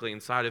physiologically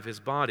inside of his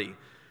body.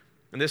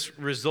 And this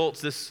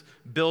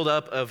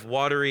buildup of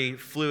watery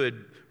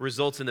fluid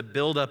results in a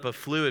buildup of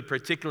fluid,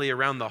 particularly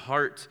around the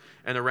heart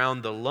and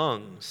around the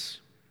lungs.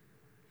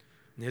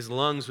 And his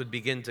lungs would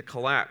begin to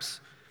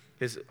collapse.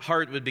 His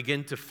heart would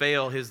begin to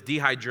fail. His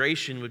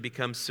dehydration would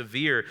become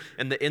severe.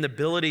 And the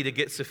inability to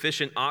get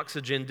sufficient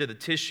oxygen to the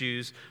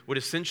tissues would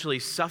essentially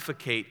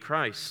suffocate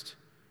Christ.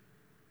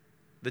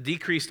 The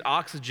decreased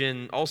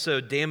oxygen also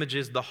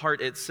damages the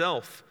heart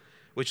itself,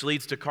 which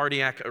leads to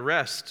cardiac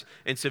arrest.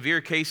 In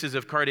severe cases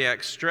of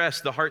cardiac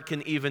stress, the heart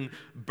can even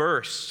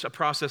burst, a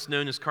process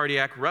known as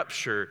cardiac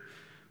rupture.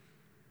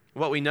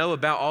 What we know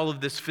about all of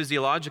this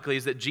physiologically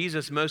is that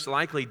Jesus most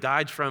likely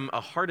died from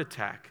a heart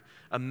attack,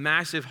 a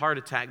massive heart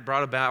attack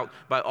brought about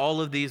by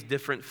all of these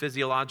different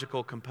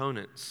physiological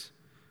components.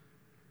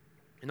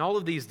 And all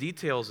of these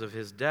details of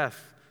his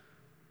death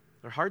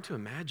are hard to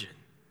imagine.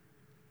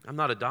 I'm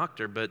not a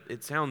doctor, but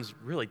it sounds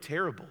really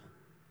terrible.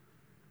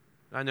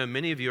 I know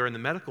many of you are in the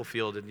medical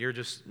field and you're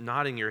just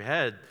nodding your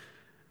head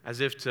as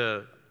if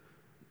to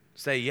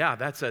say, yeah,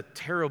 that's a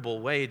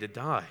terrible way to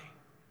die.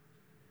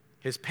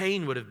 His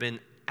pain would have been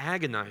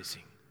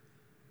agonizing.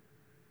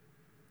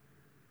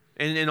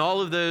 And in all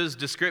of those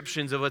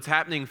descriptions of what's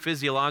happening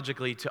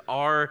physiologically to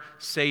our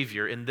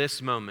Savior in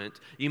this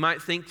moment, you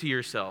might think to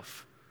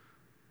yourself,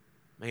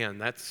 man,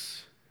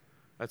 that's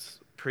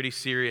pretty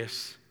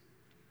serious.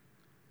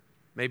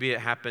 Maybe it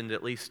happened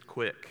at least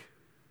quick.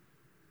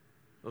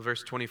 Well,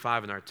 verse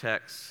 25 in our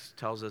text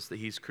tells us that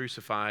he's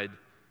crucified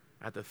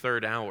at the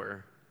 3rd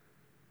hour.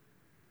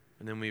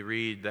 And then we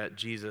read that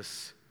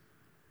Jesus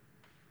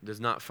does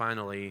not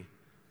finally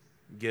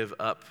give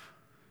up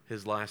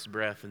his last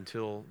breath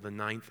until the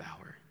 9th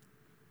hour.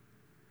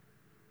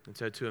 And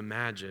so to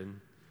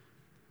imagine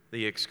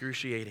the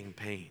excruciating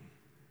pain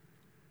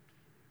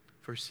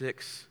for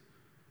 6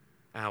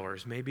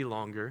 hours, maybe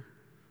longer,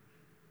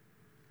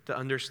 to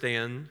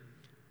understand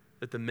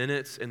that the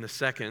minutes and the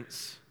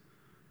seconds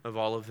of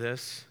all of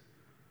this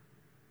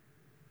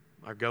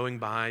are going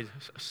by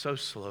so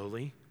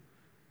slowly,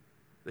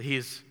 that he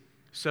is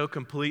so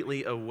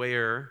completely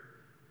aware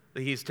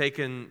that he's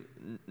taken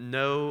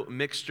no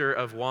mixture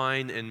of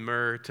wine and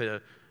myrrh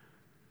to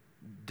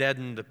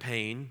deaden the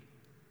pain,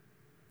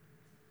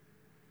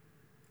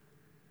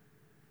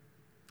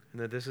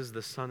 and that this is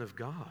the Son of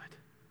God.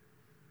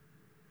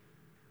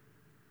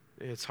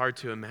 It's hard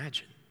to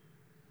imagine.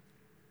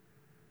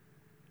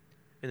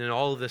 And in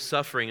all of this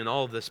suffering and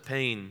all of this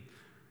pain,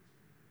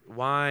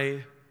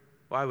 why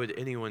would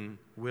anyone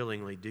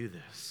willingly do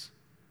this?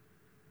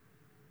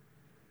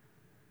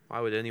 Why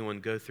would anyone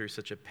go through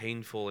such a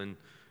painful and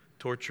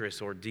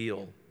torturous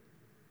ordeal?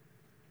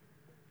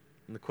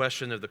 And the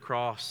question of the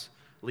cross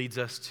leads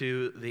us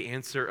to the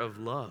answer of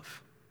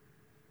love.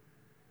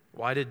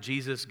 Why did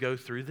Jesus go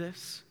through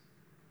this?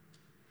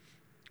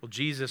 Well,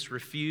 Jesus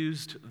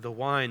refused the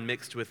wine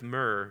mixed with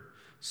myrrh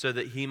so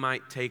that he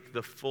might take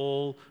the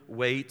full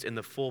weight and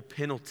the full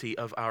penalty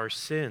of our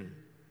sin.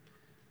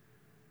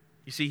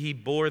 You see, he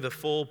bore the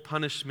full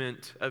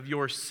punishment of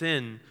your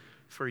sin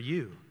for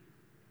you.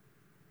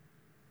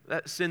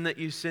 That sin that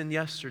you sinned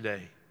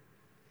yesterday,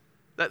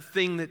 that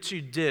thing that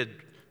you did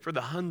for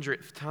the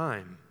 100th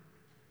time.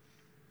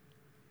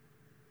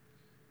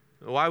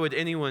 Why would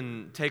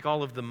anyone take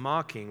all of the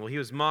mocking? Well, he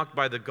was mocked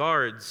by the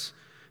guards.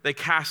 They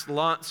cast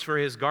lots for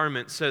his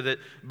garment so that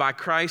by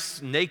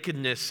Christ's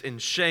nakedness and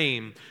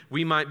shame,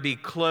 we might be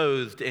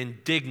clothed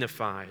and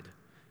dignified.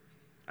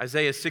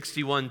 Isaiah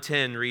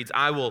 61:10 reads,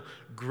 I will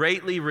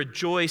greatly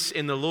rejoice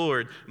in the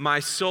Lord. My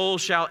soul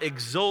shall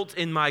exult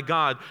in my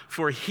God,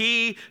 for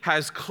he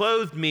has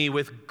clothed me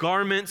with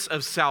garments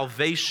of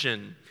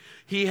salvation.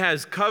 He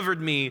has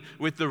covered me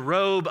with the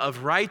robe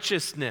of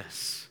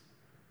righteousness.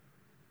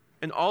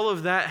 And all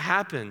of that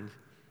happened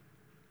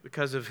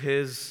because of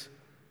his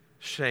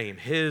shame,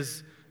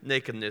 his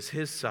nakedness,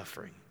 his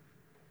suffering.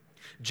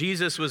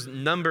 Jesus was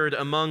numbered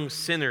among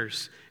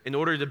sinners in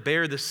order to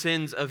bear the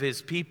sins of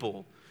his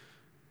people,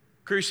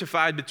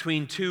 crucified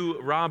between two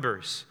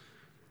robbers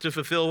to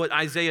fulfill what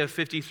Isaiah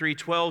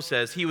 53:12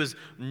 says. He was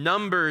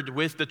numbered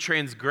with the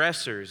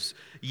transgressors,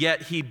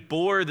 yet he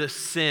bore the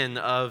sin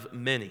of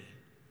many.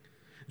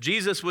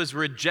 Jesus was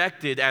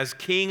rejected as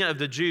king of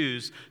the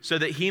Jews so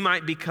that he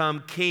might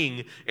become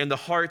king in the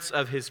hearts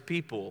of his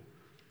people.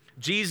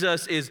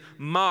 Jesus is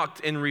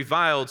mocked and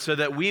reviled so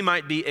that we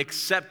might be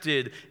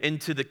accepted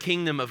into the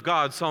kingdom of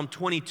God. Psalm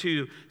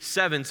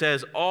 22:7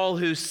 says, all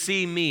who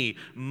see me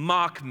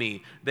mock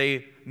me.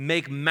 They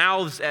make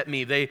mouths at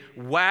me. They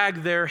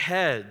wag their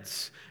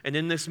heads. And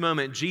in this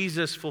moment,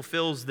 Jesus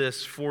fulfills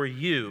this for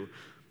you.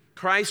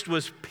 Christ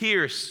was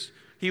pierced.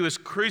 He was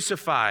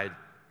crucified.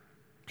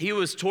 He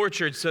was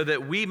tortured so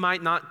that we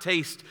might not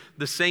taste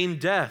the same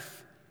death.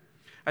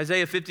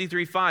 Isaiah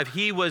 53:5,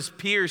 he was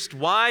pierced.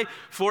 Why?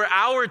 For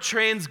our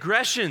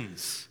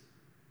transgressions.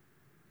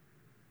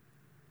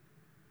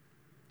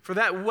 For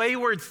that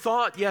wayward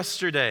thought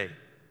yesterday.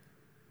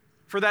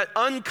 For that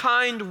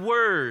unkind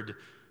word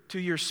to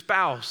your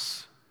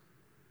spouse.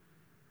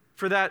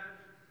 For that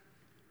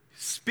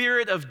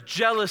spirit of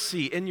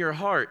jealousy in your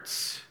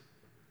hearts.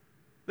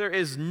 There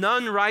is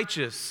none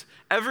righteous.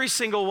 Every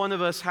single one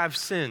of us have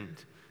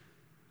sinned.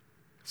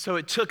 So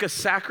it took a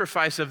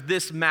sacrifice of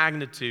this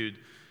magnitude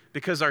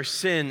because our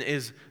sin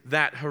is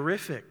that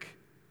horrific.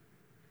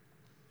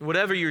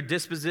 Whatever your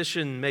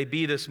disposition may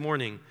be this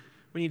morning,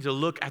 we need to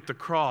look at the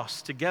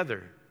cross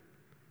together.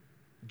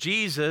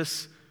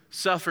 Jesus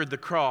suffered the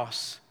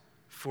cross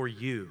for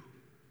you.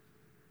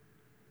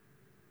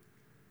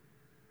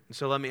 And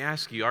so let me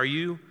ask you, are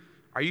you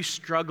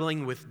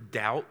struggling with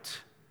doubt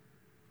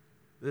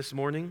this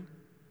morning?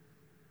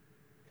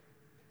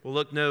 Well,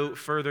 look no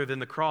further than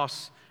the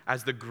cross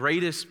as the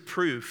greatest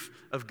proof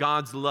of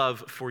God's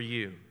love for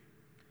you.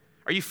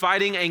 Are you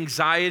fighting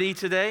anxiety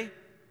today?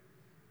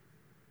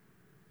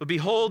 But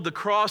behold the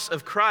cross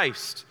of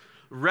Christ.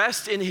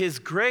 Rest in his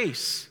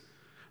grace.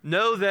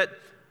 Know that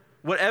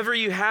whatever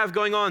you have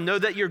going on, know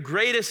that your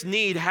greatest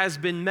need has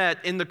been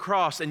met in the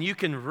cross, and you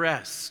can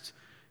rest.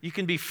 You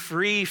can be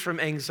free from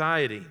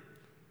anxiety.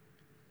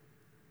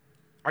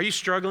 Are you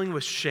struggling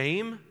with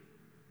shame?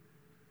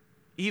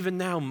 Even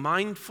now,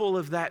 mindful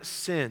of that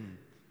sin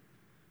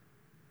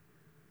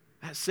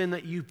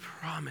that you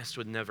promised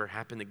would never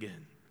happen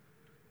again.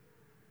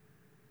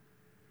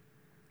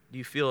 Do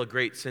you feel a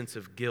great sense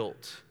of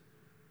guilt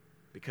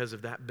because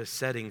of that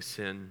besetting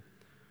sin?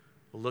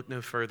 Well, look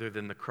no further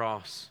than the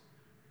cross.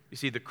 You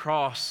see, the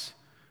cross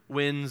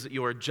wins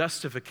your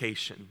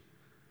justification,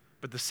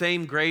 but the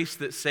same grace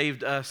that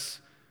saved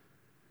us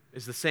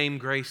is the same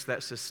grace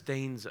that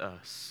sustains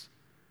us.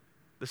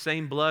 The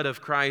same blood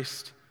of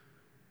Christ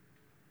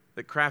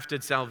that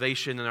crafted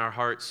salvation in our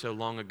hearts so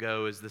long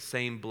ago is the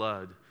same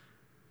blood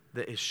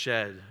that is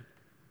shed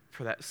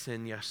for that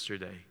sin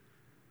yesterday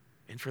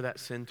and for that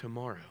sin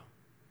tomorrow.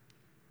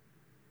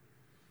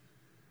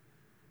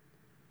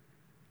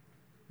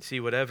 See,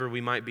 whatever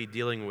we might be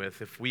dealing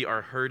with, if we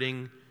are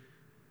hurting,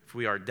 if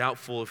we are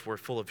doubtful, if we're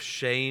full of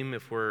shame,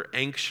 if we're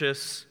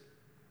anxious,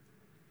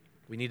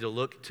 we need to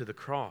look to the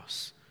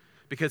cross,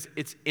 because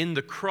it's in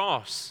the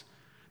cross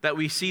that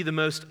we see the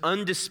most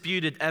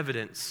undisputed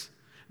evidence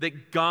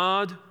that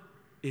God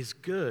is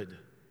good,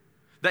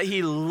 that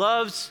he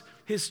loves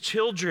his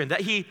children,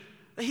 that he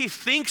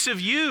thinks of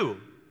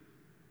you.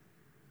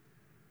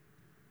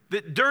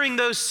 That during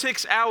those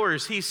 6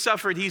 hours he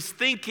suffered, he's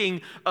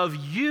thinking of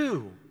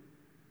you.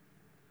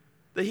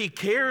 That he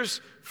cares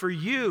for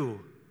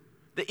you.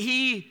 That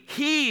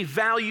he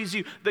values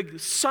you. The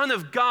Son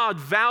of God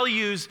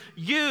values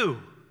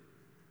you.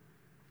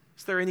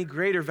 Is there any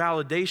greater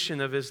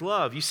validation of his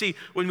love? You see,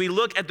 when we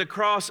look at the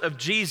cross of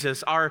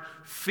Jesus, our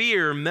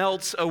fear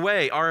melts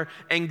away. Our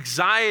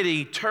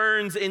anxiety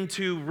turns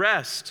into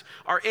rest.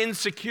 Our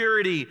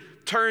insecurity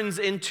turns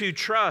into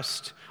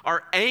trust.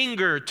 Our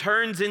anger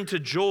turns into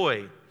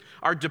joy.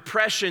 Our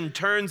depression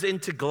turns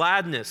into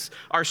gladness.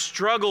 Our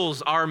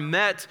struggles are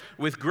met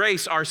with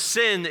grace. Our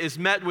sin is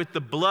met with the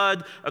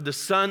blood of the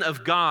Son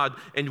of God,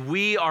 and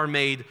we are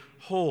made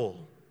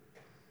whole.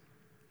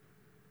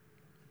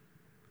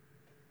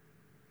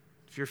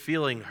 If you're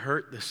feeling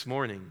hurt this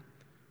morning,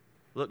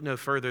 look no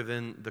further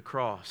than the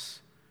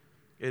cross.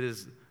 It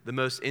is the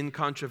most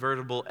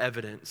incontrovertible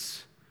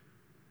evidence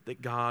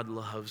that God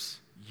loves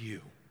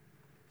you.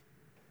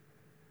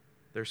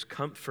 There's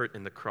comfort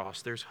in the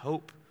cross. There's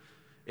hope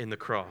in the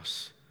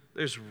cross.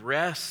 There's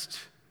rest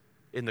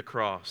in the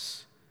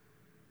cross.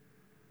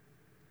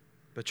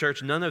 But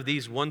church, none of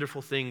these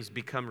wonderful things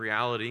become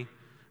reality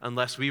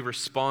unless we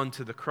respond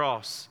to the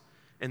cross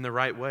in the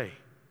right way.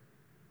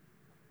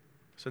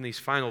 So in these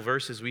final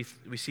verses, we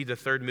see the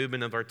third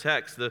movement of our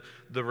text,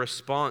 the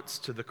response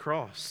to the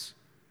cross.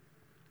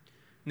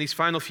 In these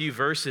final few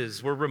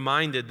verses, we're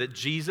reminded that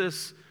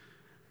Jesus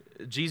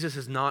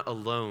is not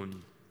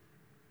alone.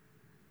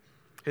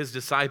 His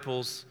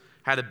disciples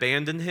had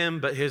abandoned him,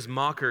 but his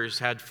mockers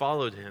had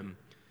followed him.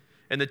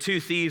 And the two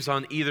thieves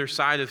on either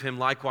side of him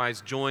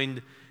likewise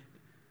joined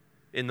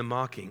in the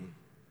mocking.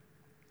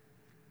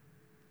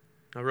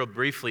 Now, real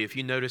briefly, if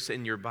you notice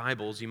in your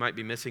Bibles, you might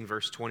be missing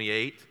verse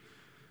 28.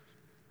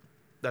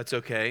 That's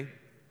okay.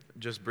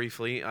 Just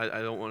briefly,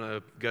 I don't want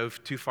to go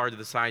too far to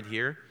the side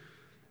here.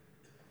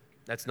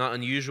 That's not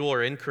unusual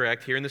or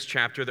incorrect. Here in this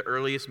chapter, the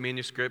earliest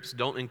manuscripts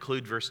don't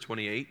include verse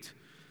 28,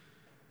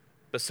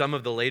 but some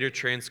of the later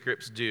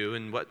transcripts do.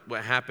 And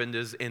what happened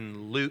is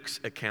in Luke's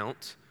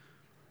account,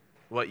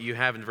 what you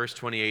have in verse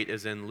 28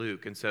 is in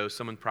Luke. And so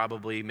someone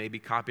probably maybe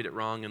copied it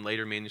wrong in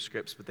later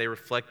manuscripts, but they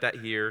reflect that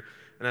here.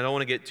 And I don't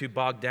want to get too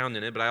bogged down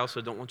in it, but I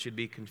also don't want you to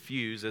be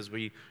confused as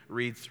we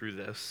read through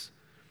this.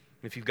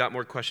 If you've got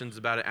more questions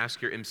about it,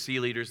 ask your MC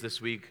leaders this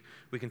week.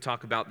 We can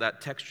talk about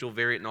that textual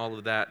variant and all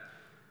of that.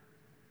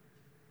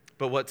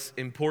 But what's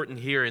important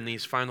here in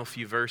these final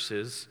few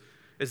verses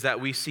is that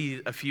we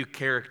see a few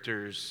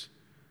characters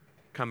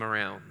come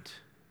around.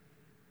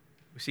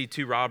 We see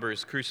two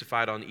robbers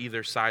crucified on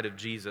either side of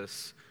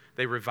Jesus.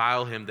 They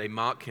revile him, they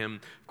mock him.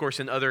 Of course,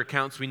 in other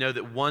accounts, we know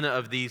that one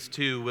of these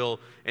two will,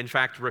 in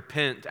fact,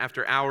 repent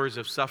after hours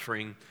of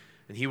suffering,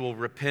 and he will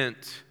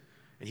repent,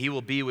 and he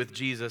will be with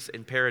Jesus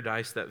in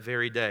paradise that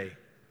very day,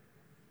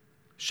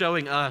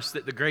 showing us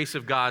that the grace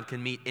of God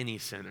can meet any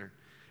sinner.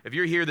 If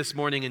you're here this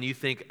morning and you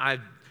think,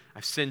 I've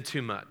sinned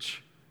too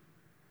much,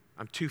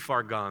 I'm too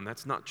far gone,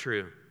 that's not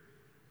true.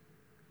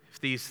 If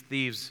these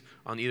thieves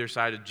on either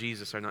side of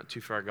Jesus are not too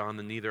far gone,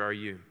 then neither are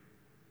you.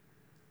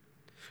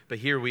 But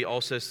here we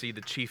also see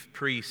the chief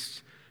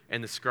priests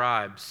and the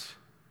scribes,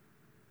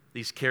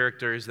 these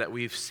characters that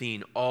we've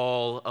seen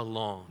all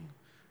along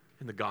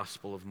in the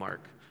Gospel of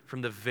Mark.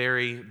 From the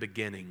very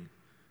beginning,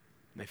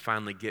 they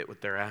finally get what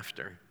they're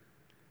after.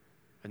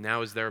 And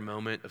now is their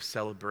moment of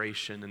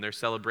celebration, and their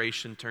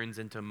celebration turns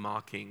into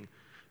mocking,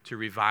 to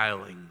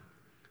reviling,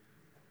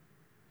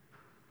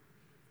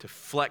 to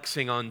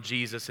flexing on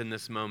Jesus in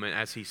this moment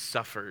as he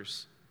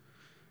suffers.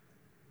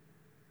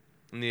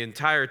 And the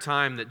entire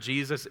time that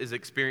Jesus is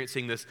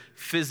experiencing this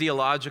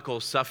physiological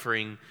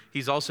suffering,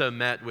 he's also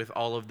met with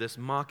all of this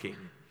mocking.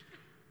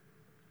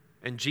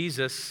 And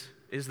Jesus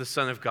is the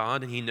Son of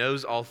God, and he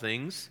knows all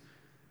things.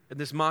 And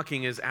this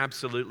mocking is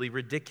absolutely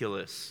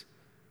ridiculous.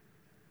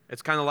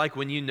 It's kind of like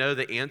when you know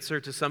the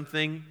answer to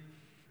something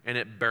and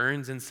it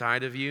burns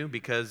inside of you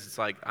because it's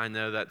like, I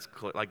know that's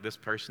like this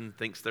person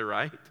thinks they're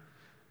right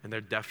and they're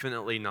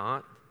definitely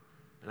not.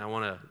 And I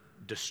want to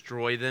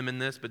destroy them in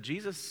this. But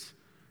Jesus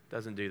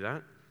doesn't do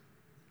that.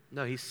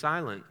 No, he's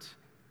silent.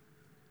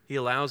 He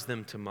allows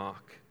them to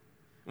mock.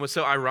 And what's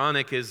so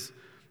ironic is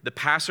the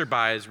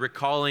passerby is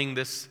recalling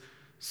this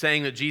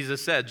saying that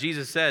Jesus said.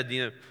 Jesus said,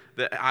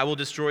 that I will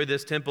destroy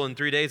this temple in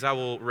 3 days, I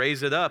will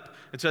raise it up.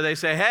 And so they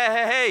say,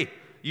 hey,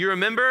 you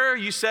remember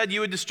you said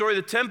you would destroy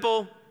the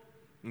temple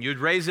and you'd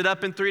raise it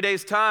up in 3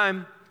 days'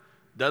 time.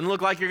 Doesn't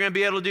look like you're going to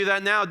be able to do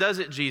that now, does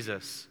it,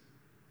 Jesus?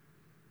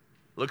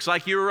 Looks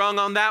like you were wrong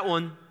on that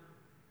one.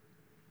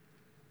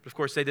 But of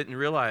course, they didn't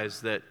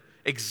realize that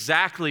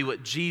exactly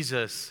what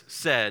Jesus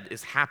said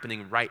is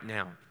happening right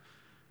now.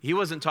 He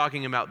wasn't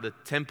talking about the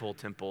temple.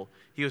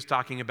 He was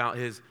talking about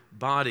his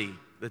body,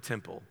 the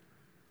temple.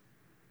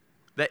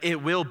 that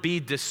it will be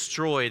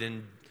destroyed.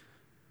 And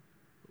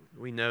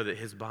we know that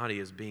his body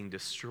is being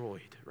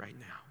destroyed right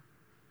now.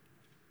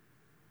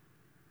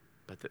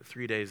 But that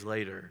 3 days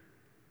later,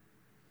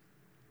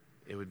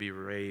 it would be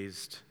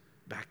raised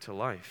back to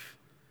life.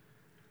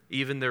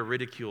 Even their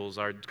ridicules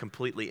are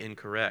completely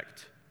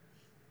incorrect.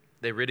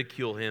 They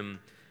ridicule him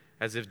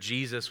as if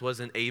Jesus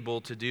wasn't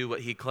able to do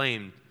what he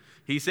claimed.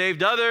 He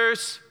saved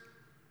others,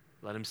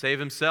 let him save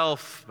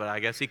himself, but I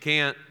guess he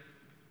can't.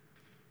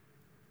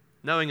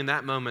 Knowing in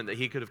that moment that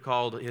he could have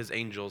called his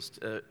angels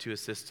to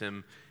assist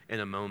him in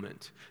a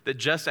moment. That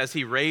just as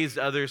he raised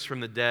others from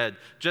the dead,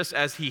 just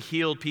as he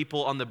healed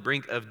people on the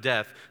brink of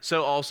death,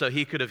 so also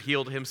he could have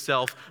healed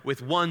himself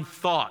with one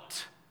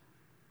thought.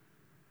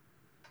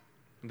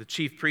 The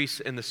chief priests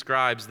and the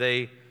scribes,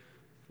 they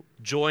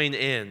join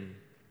in.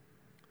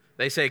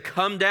 They say,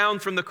 "Come down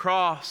from the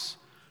cross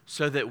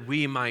so that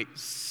we might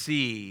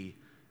see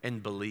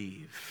and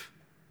believe."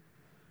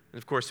 And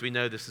of course, we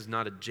know this is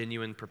not a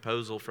genuine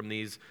proposal from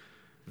these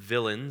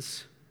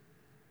villains.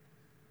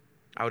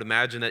 I would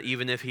imagine that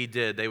even if he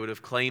did, they would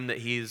have claimed that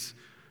he's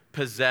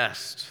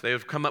possessed. They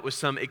would have come up with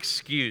some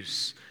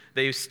excuse.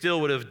 They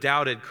still would have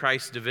doubted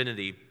Christ's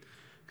divinity.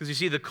 Because you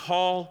see, the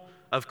call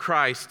of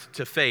Christ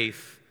to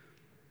faith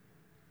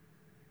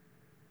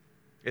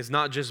is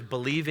not just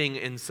believing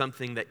in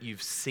something that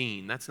you've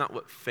seen. That's not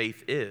what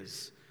faith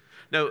is.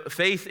 No,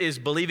 faith is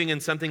believing in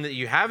something that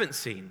you haven't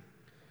seen.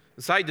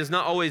 The sight does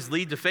not always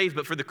lead to faith,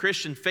 but for the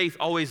Christian, faith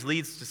always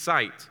leads to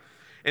sight.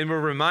 And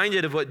we're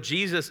reminded of what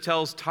Jesus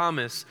tells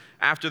Thomas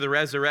after the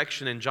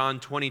resurrection in John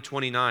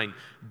 20:29.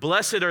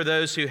 "Blessed are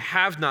those who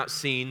have not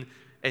seen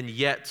and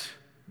yet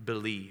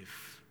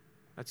believe."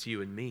 That's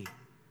you and me.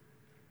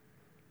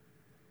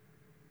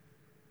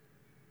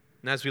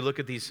 And as we look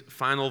at these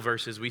final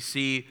verses, we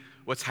see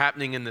what's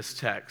happening in this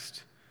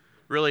text.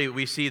 Really,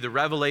 we see the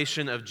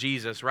revelation of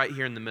Jesus right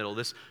here in the middle,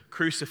 this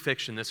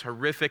crucifixion, this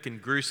horrific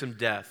and gruesome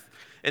death.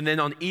 And then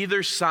on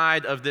either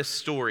side of this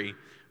story,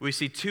 we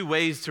see two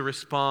ways to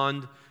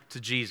respond to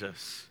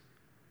Jesus: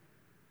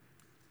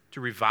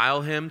 to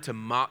revile him, to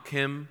mock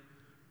him,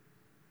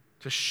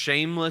 to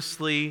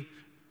shamelessly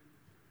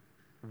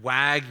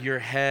wag your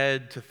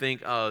head to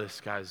think, "Oh,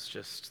 this guy's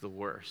just the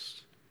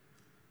worst."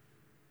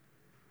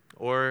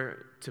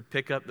 Or to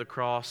pick up the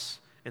cross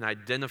and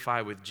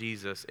identify with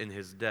Jesus in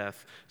his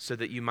death so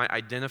that you might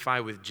identify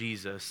with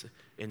Jesus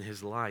in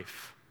his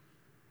life.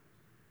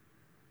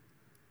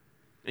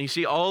 And you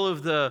see all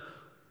of the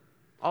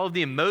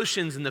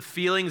emotions and the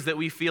feelings that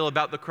we feel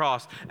about the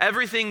cross,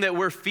 everything that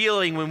we're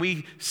feeling when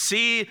we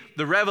see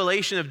the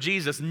revelation of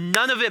Jesus,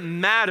 none of it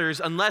matters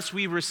unless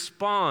we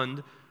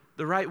respond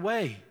the right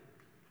way.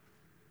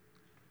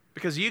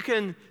 Because you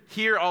can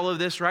hear all of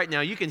this right now.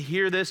 You can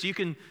hear this. You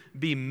can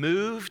be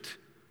moved.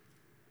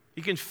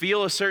 You can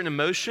feel a certain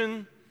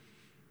emotion.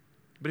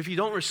 But if you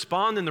don't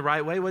respond in the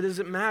right way, what does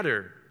it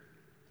matter?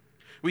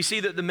 We see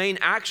that the main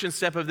action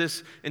step of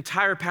this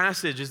entire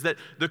passage is that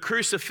the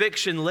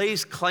crucifixion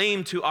lays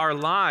claim to our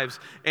lives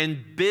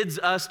and bids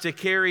us to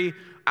carry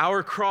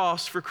our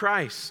cross for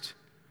Christ.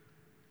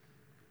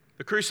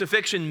 The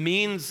crucifixion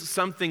means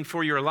something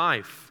for your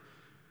life.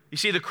 You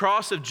see, the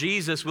cross of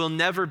Jesus will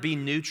never be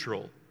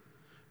neutral.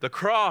 The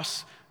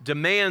cross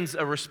demands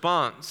a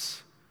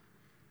response,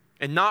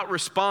 and not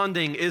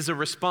responding is a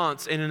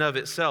response in and of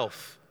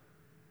itself.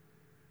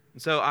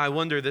 And so I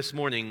wonder this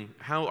morning,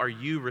 how are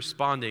you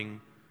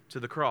responding to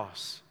the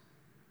cross?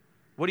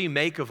 What do you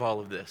make of all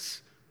of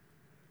this?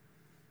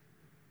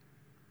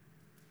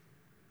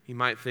 You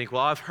might think,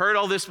 well, I've heard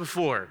all this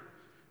before.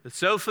 It's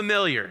so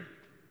familiar.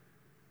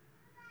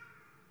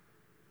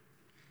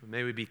 But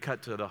maybe we'd be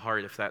cut to the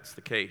heart if that's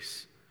the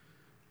case.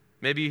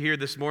 Maybe you're here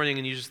this morning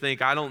and you just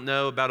think, I don't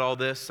know about all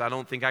this. I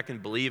don't think I can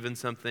believe in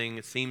something.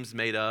 It seems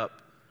made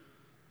up.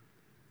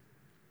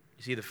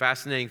 You see, the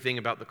fascinating thing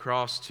about the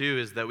cross, too,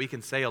 is that we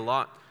can say a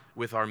lot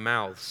with our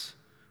mouths.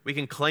 We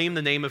can claim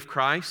the name of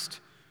Christ.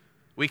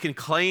 We can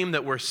claim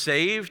that we're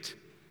saved.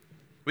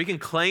 We can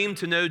claim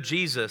to know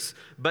Jesus,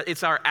 but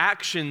it's our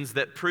actions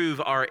that prove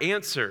our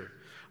answer.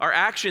 Our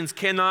actions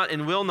cannot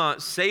and will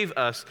not save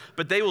us,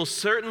 but they will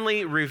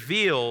certainly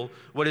reveal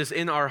what is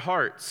in our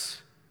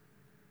hearts.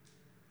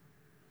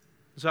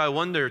 So I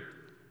wonder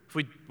if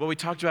what we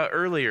talked about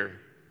earlier,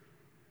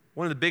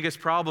 one of the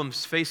biggest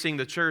problems facing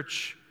the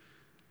church,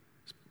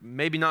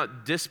 maybe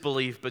not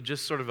disbelief, but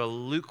just sort of a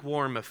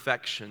lukewarm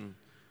affection.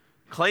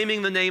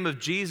 Claiming the name of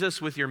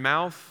Jesus with your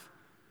mouth,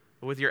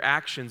 but with your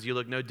actions, you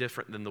look no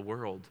different than the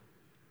world.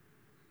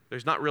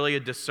 There's not really a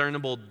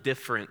discernible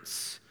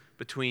difference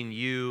between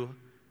you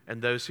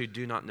and those who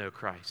do not know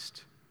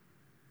Christ.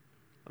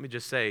 Let me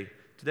just say,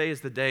 today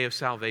is the day of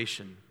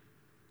salvation.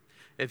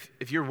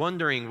 If you're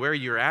wondering where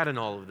you're at in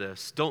all of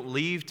this, don't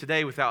leave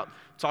today without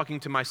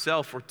talking to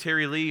myself or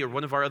Terry Lee or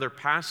one of our other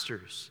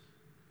pastors.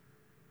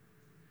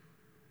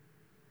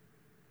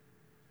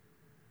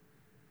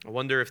 I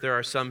wonder if there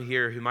are some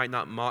here who might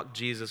not mock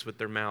Jesus with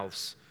their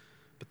mouths,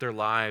 but their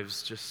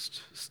lives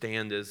just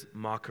stand as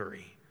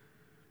mockery.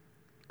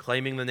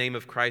 Claiming the name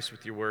of Christ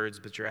with your words,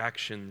 but your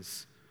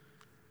actions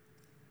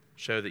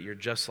show that you're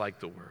just like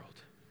the world.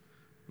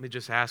 Let me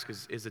just ask,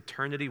 is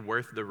eternity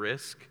worth the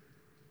risk?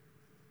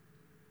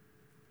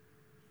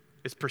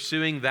 Is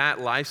pursuing that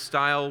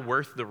lifestyle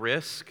worth the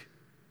risk?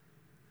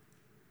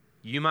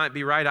 You might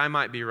be right, I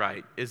might be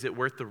right. Is it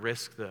worth the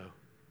risk, though?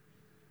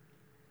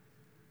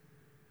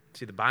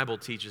 See, the Bible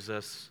teaches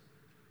us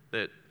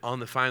that on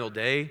the final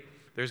day,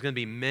 there's going to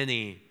be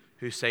many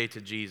who say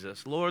to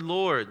Jesus, Lord,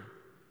 Lord,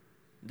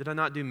 did I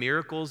not do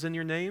miracles in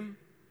your name?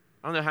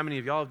 I don't know how many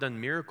of y'all have done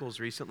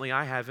miracles recently.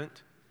 I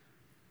haven't.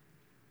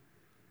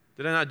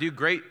 Did I not do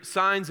great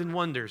signs and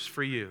wonders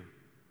for you?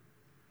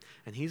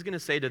 And he's going to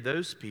say to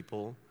those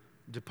people,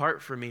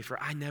 depart from me, for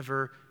I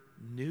never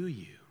knew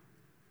you.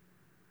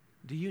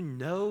 Do you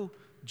know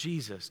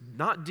Jesus?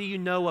 Not do you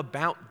know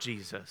about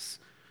Jesus.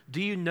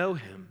 Do you know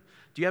him?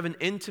 Do you have an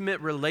intimate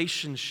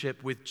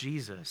relationship with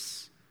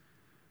Jesus?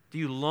 Do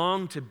you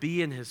long to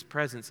be in his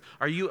presence?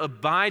 Are you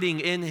abiding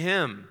in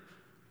him?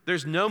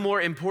 There's no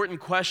more important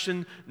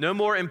question, no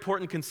more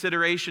important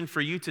consideration for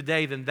you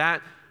today than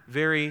that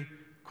very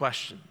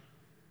question.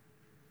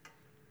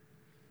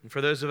 And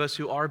for those of us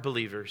who are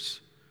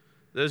believers,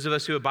 those of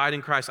us who abide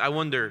in Christ, I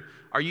wonder,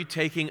 are you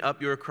taking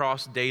up your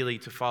cross daily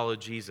to follow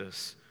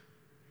Jesus?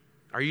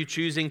 Are you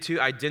choosing to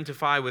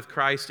identify with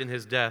Christ in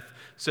his death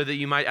so that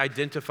you might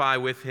identify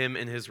with him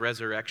in his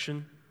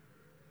resurrection?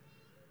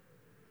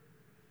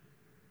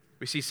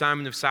 We see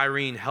Simon of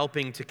Cyrene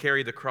helping to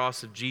carry the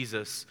cross of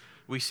Jesus.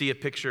 We see a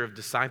picture of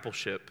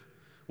discipleship,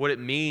 what it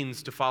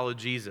means to follow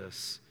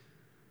Jesus,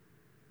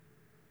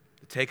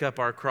 to take up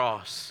our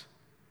cross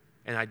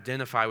and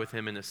identify with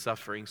him in his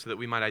suffering so that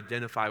we might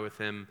identify with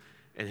him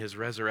in his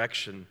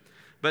resurrection.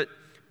 But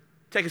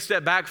take a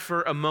step back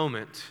for a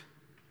moment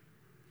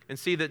and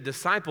see that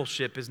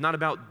discipleship is not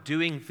about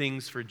doing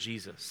things for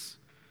Jesus,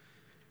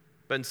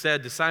 but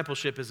instead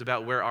discipleship is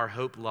about where our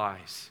hope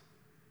lies.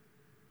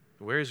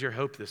 Where is your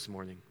hope this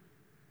morning?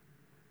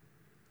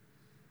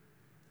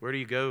 Where do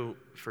you go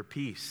for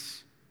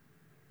peace?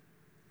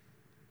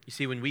 You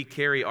see, when we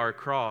carry our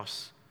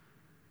cross,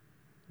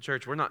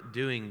 church, we're not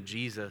doing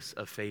Jesus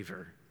a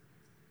favor.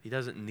 He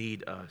doesn't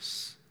need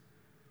us.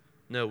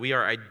 No, we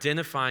are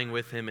identifying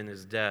with him in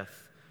his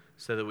death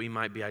so that we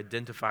might be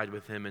identified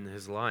with him in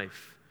his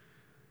life.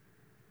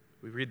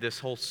 We read this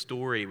whole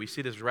story. We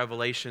see this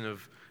revelation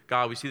of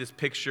God. We see this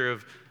picture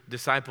of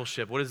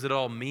discipleship. What does it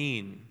all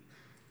mean?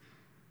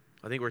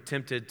 I think we're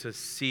tempted to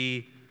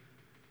see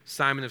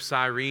Simon of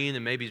Cyrene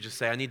and maybe just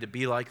say, I need to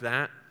be like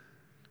that.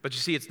 But you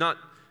see, it's not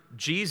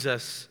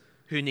Jesus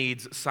who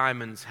needs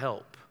Simon's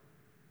help,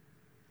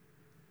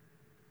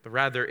 but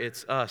rather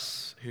it's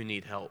us who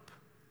need help.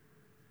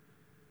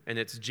 And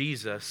it's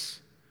Jesus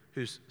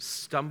who's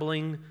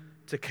stumbling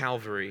to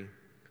Calvary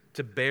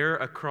to bear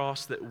a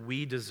cross that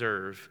we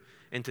deserve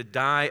and to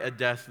die a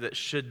death that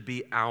should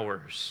be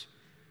ours.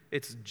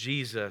 It's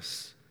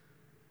Jesus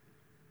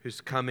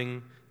who's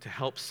coming to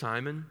help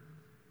Simon,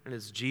 and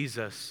it's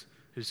Jesus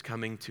who's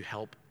coming to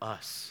help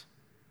us.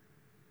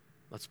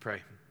 Let's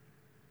pray.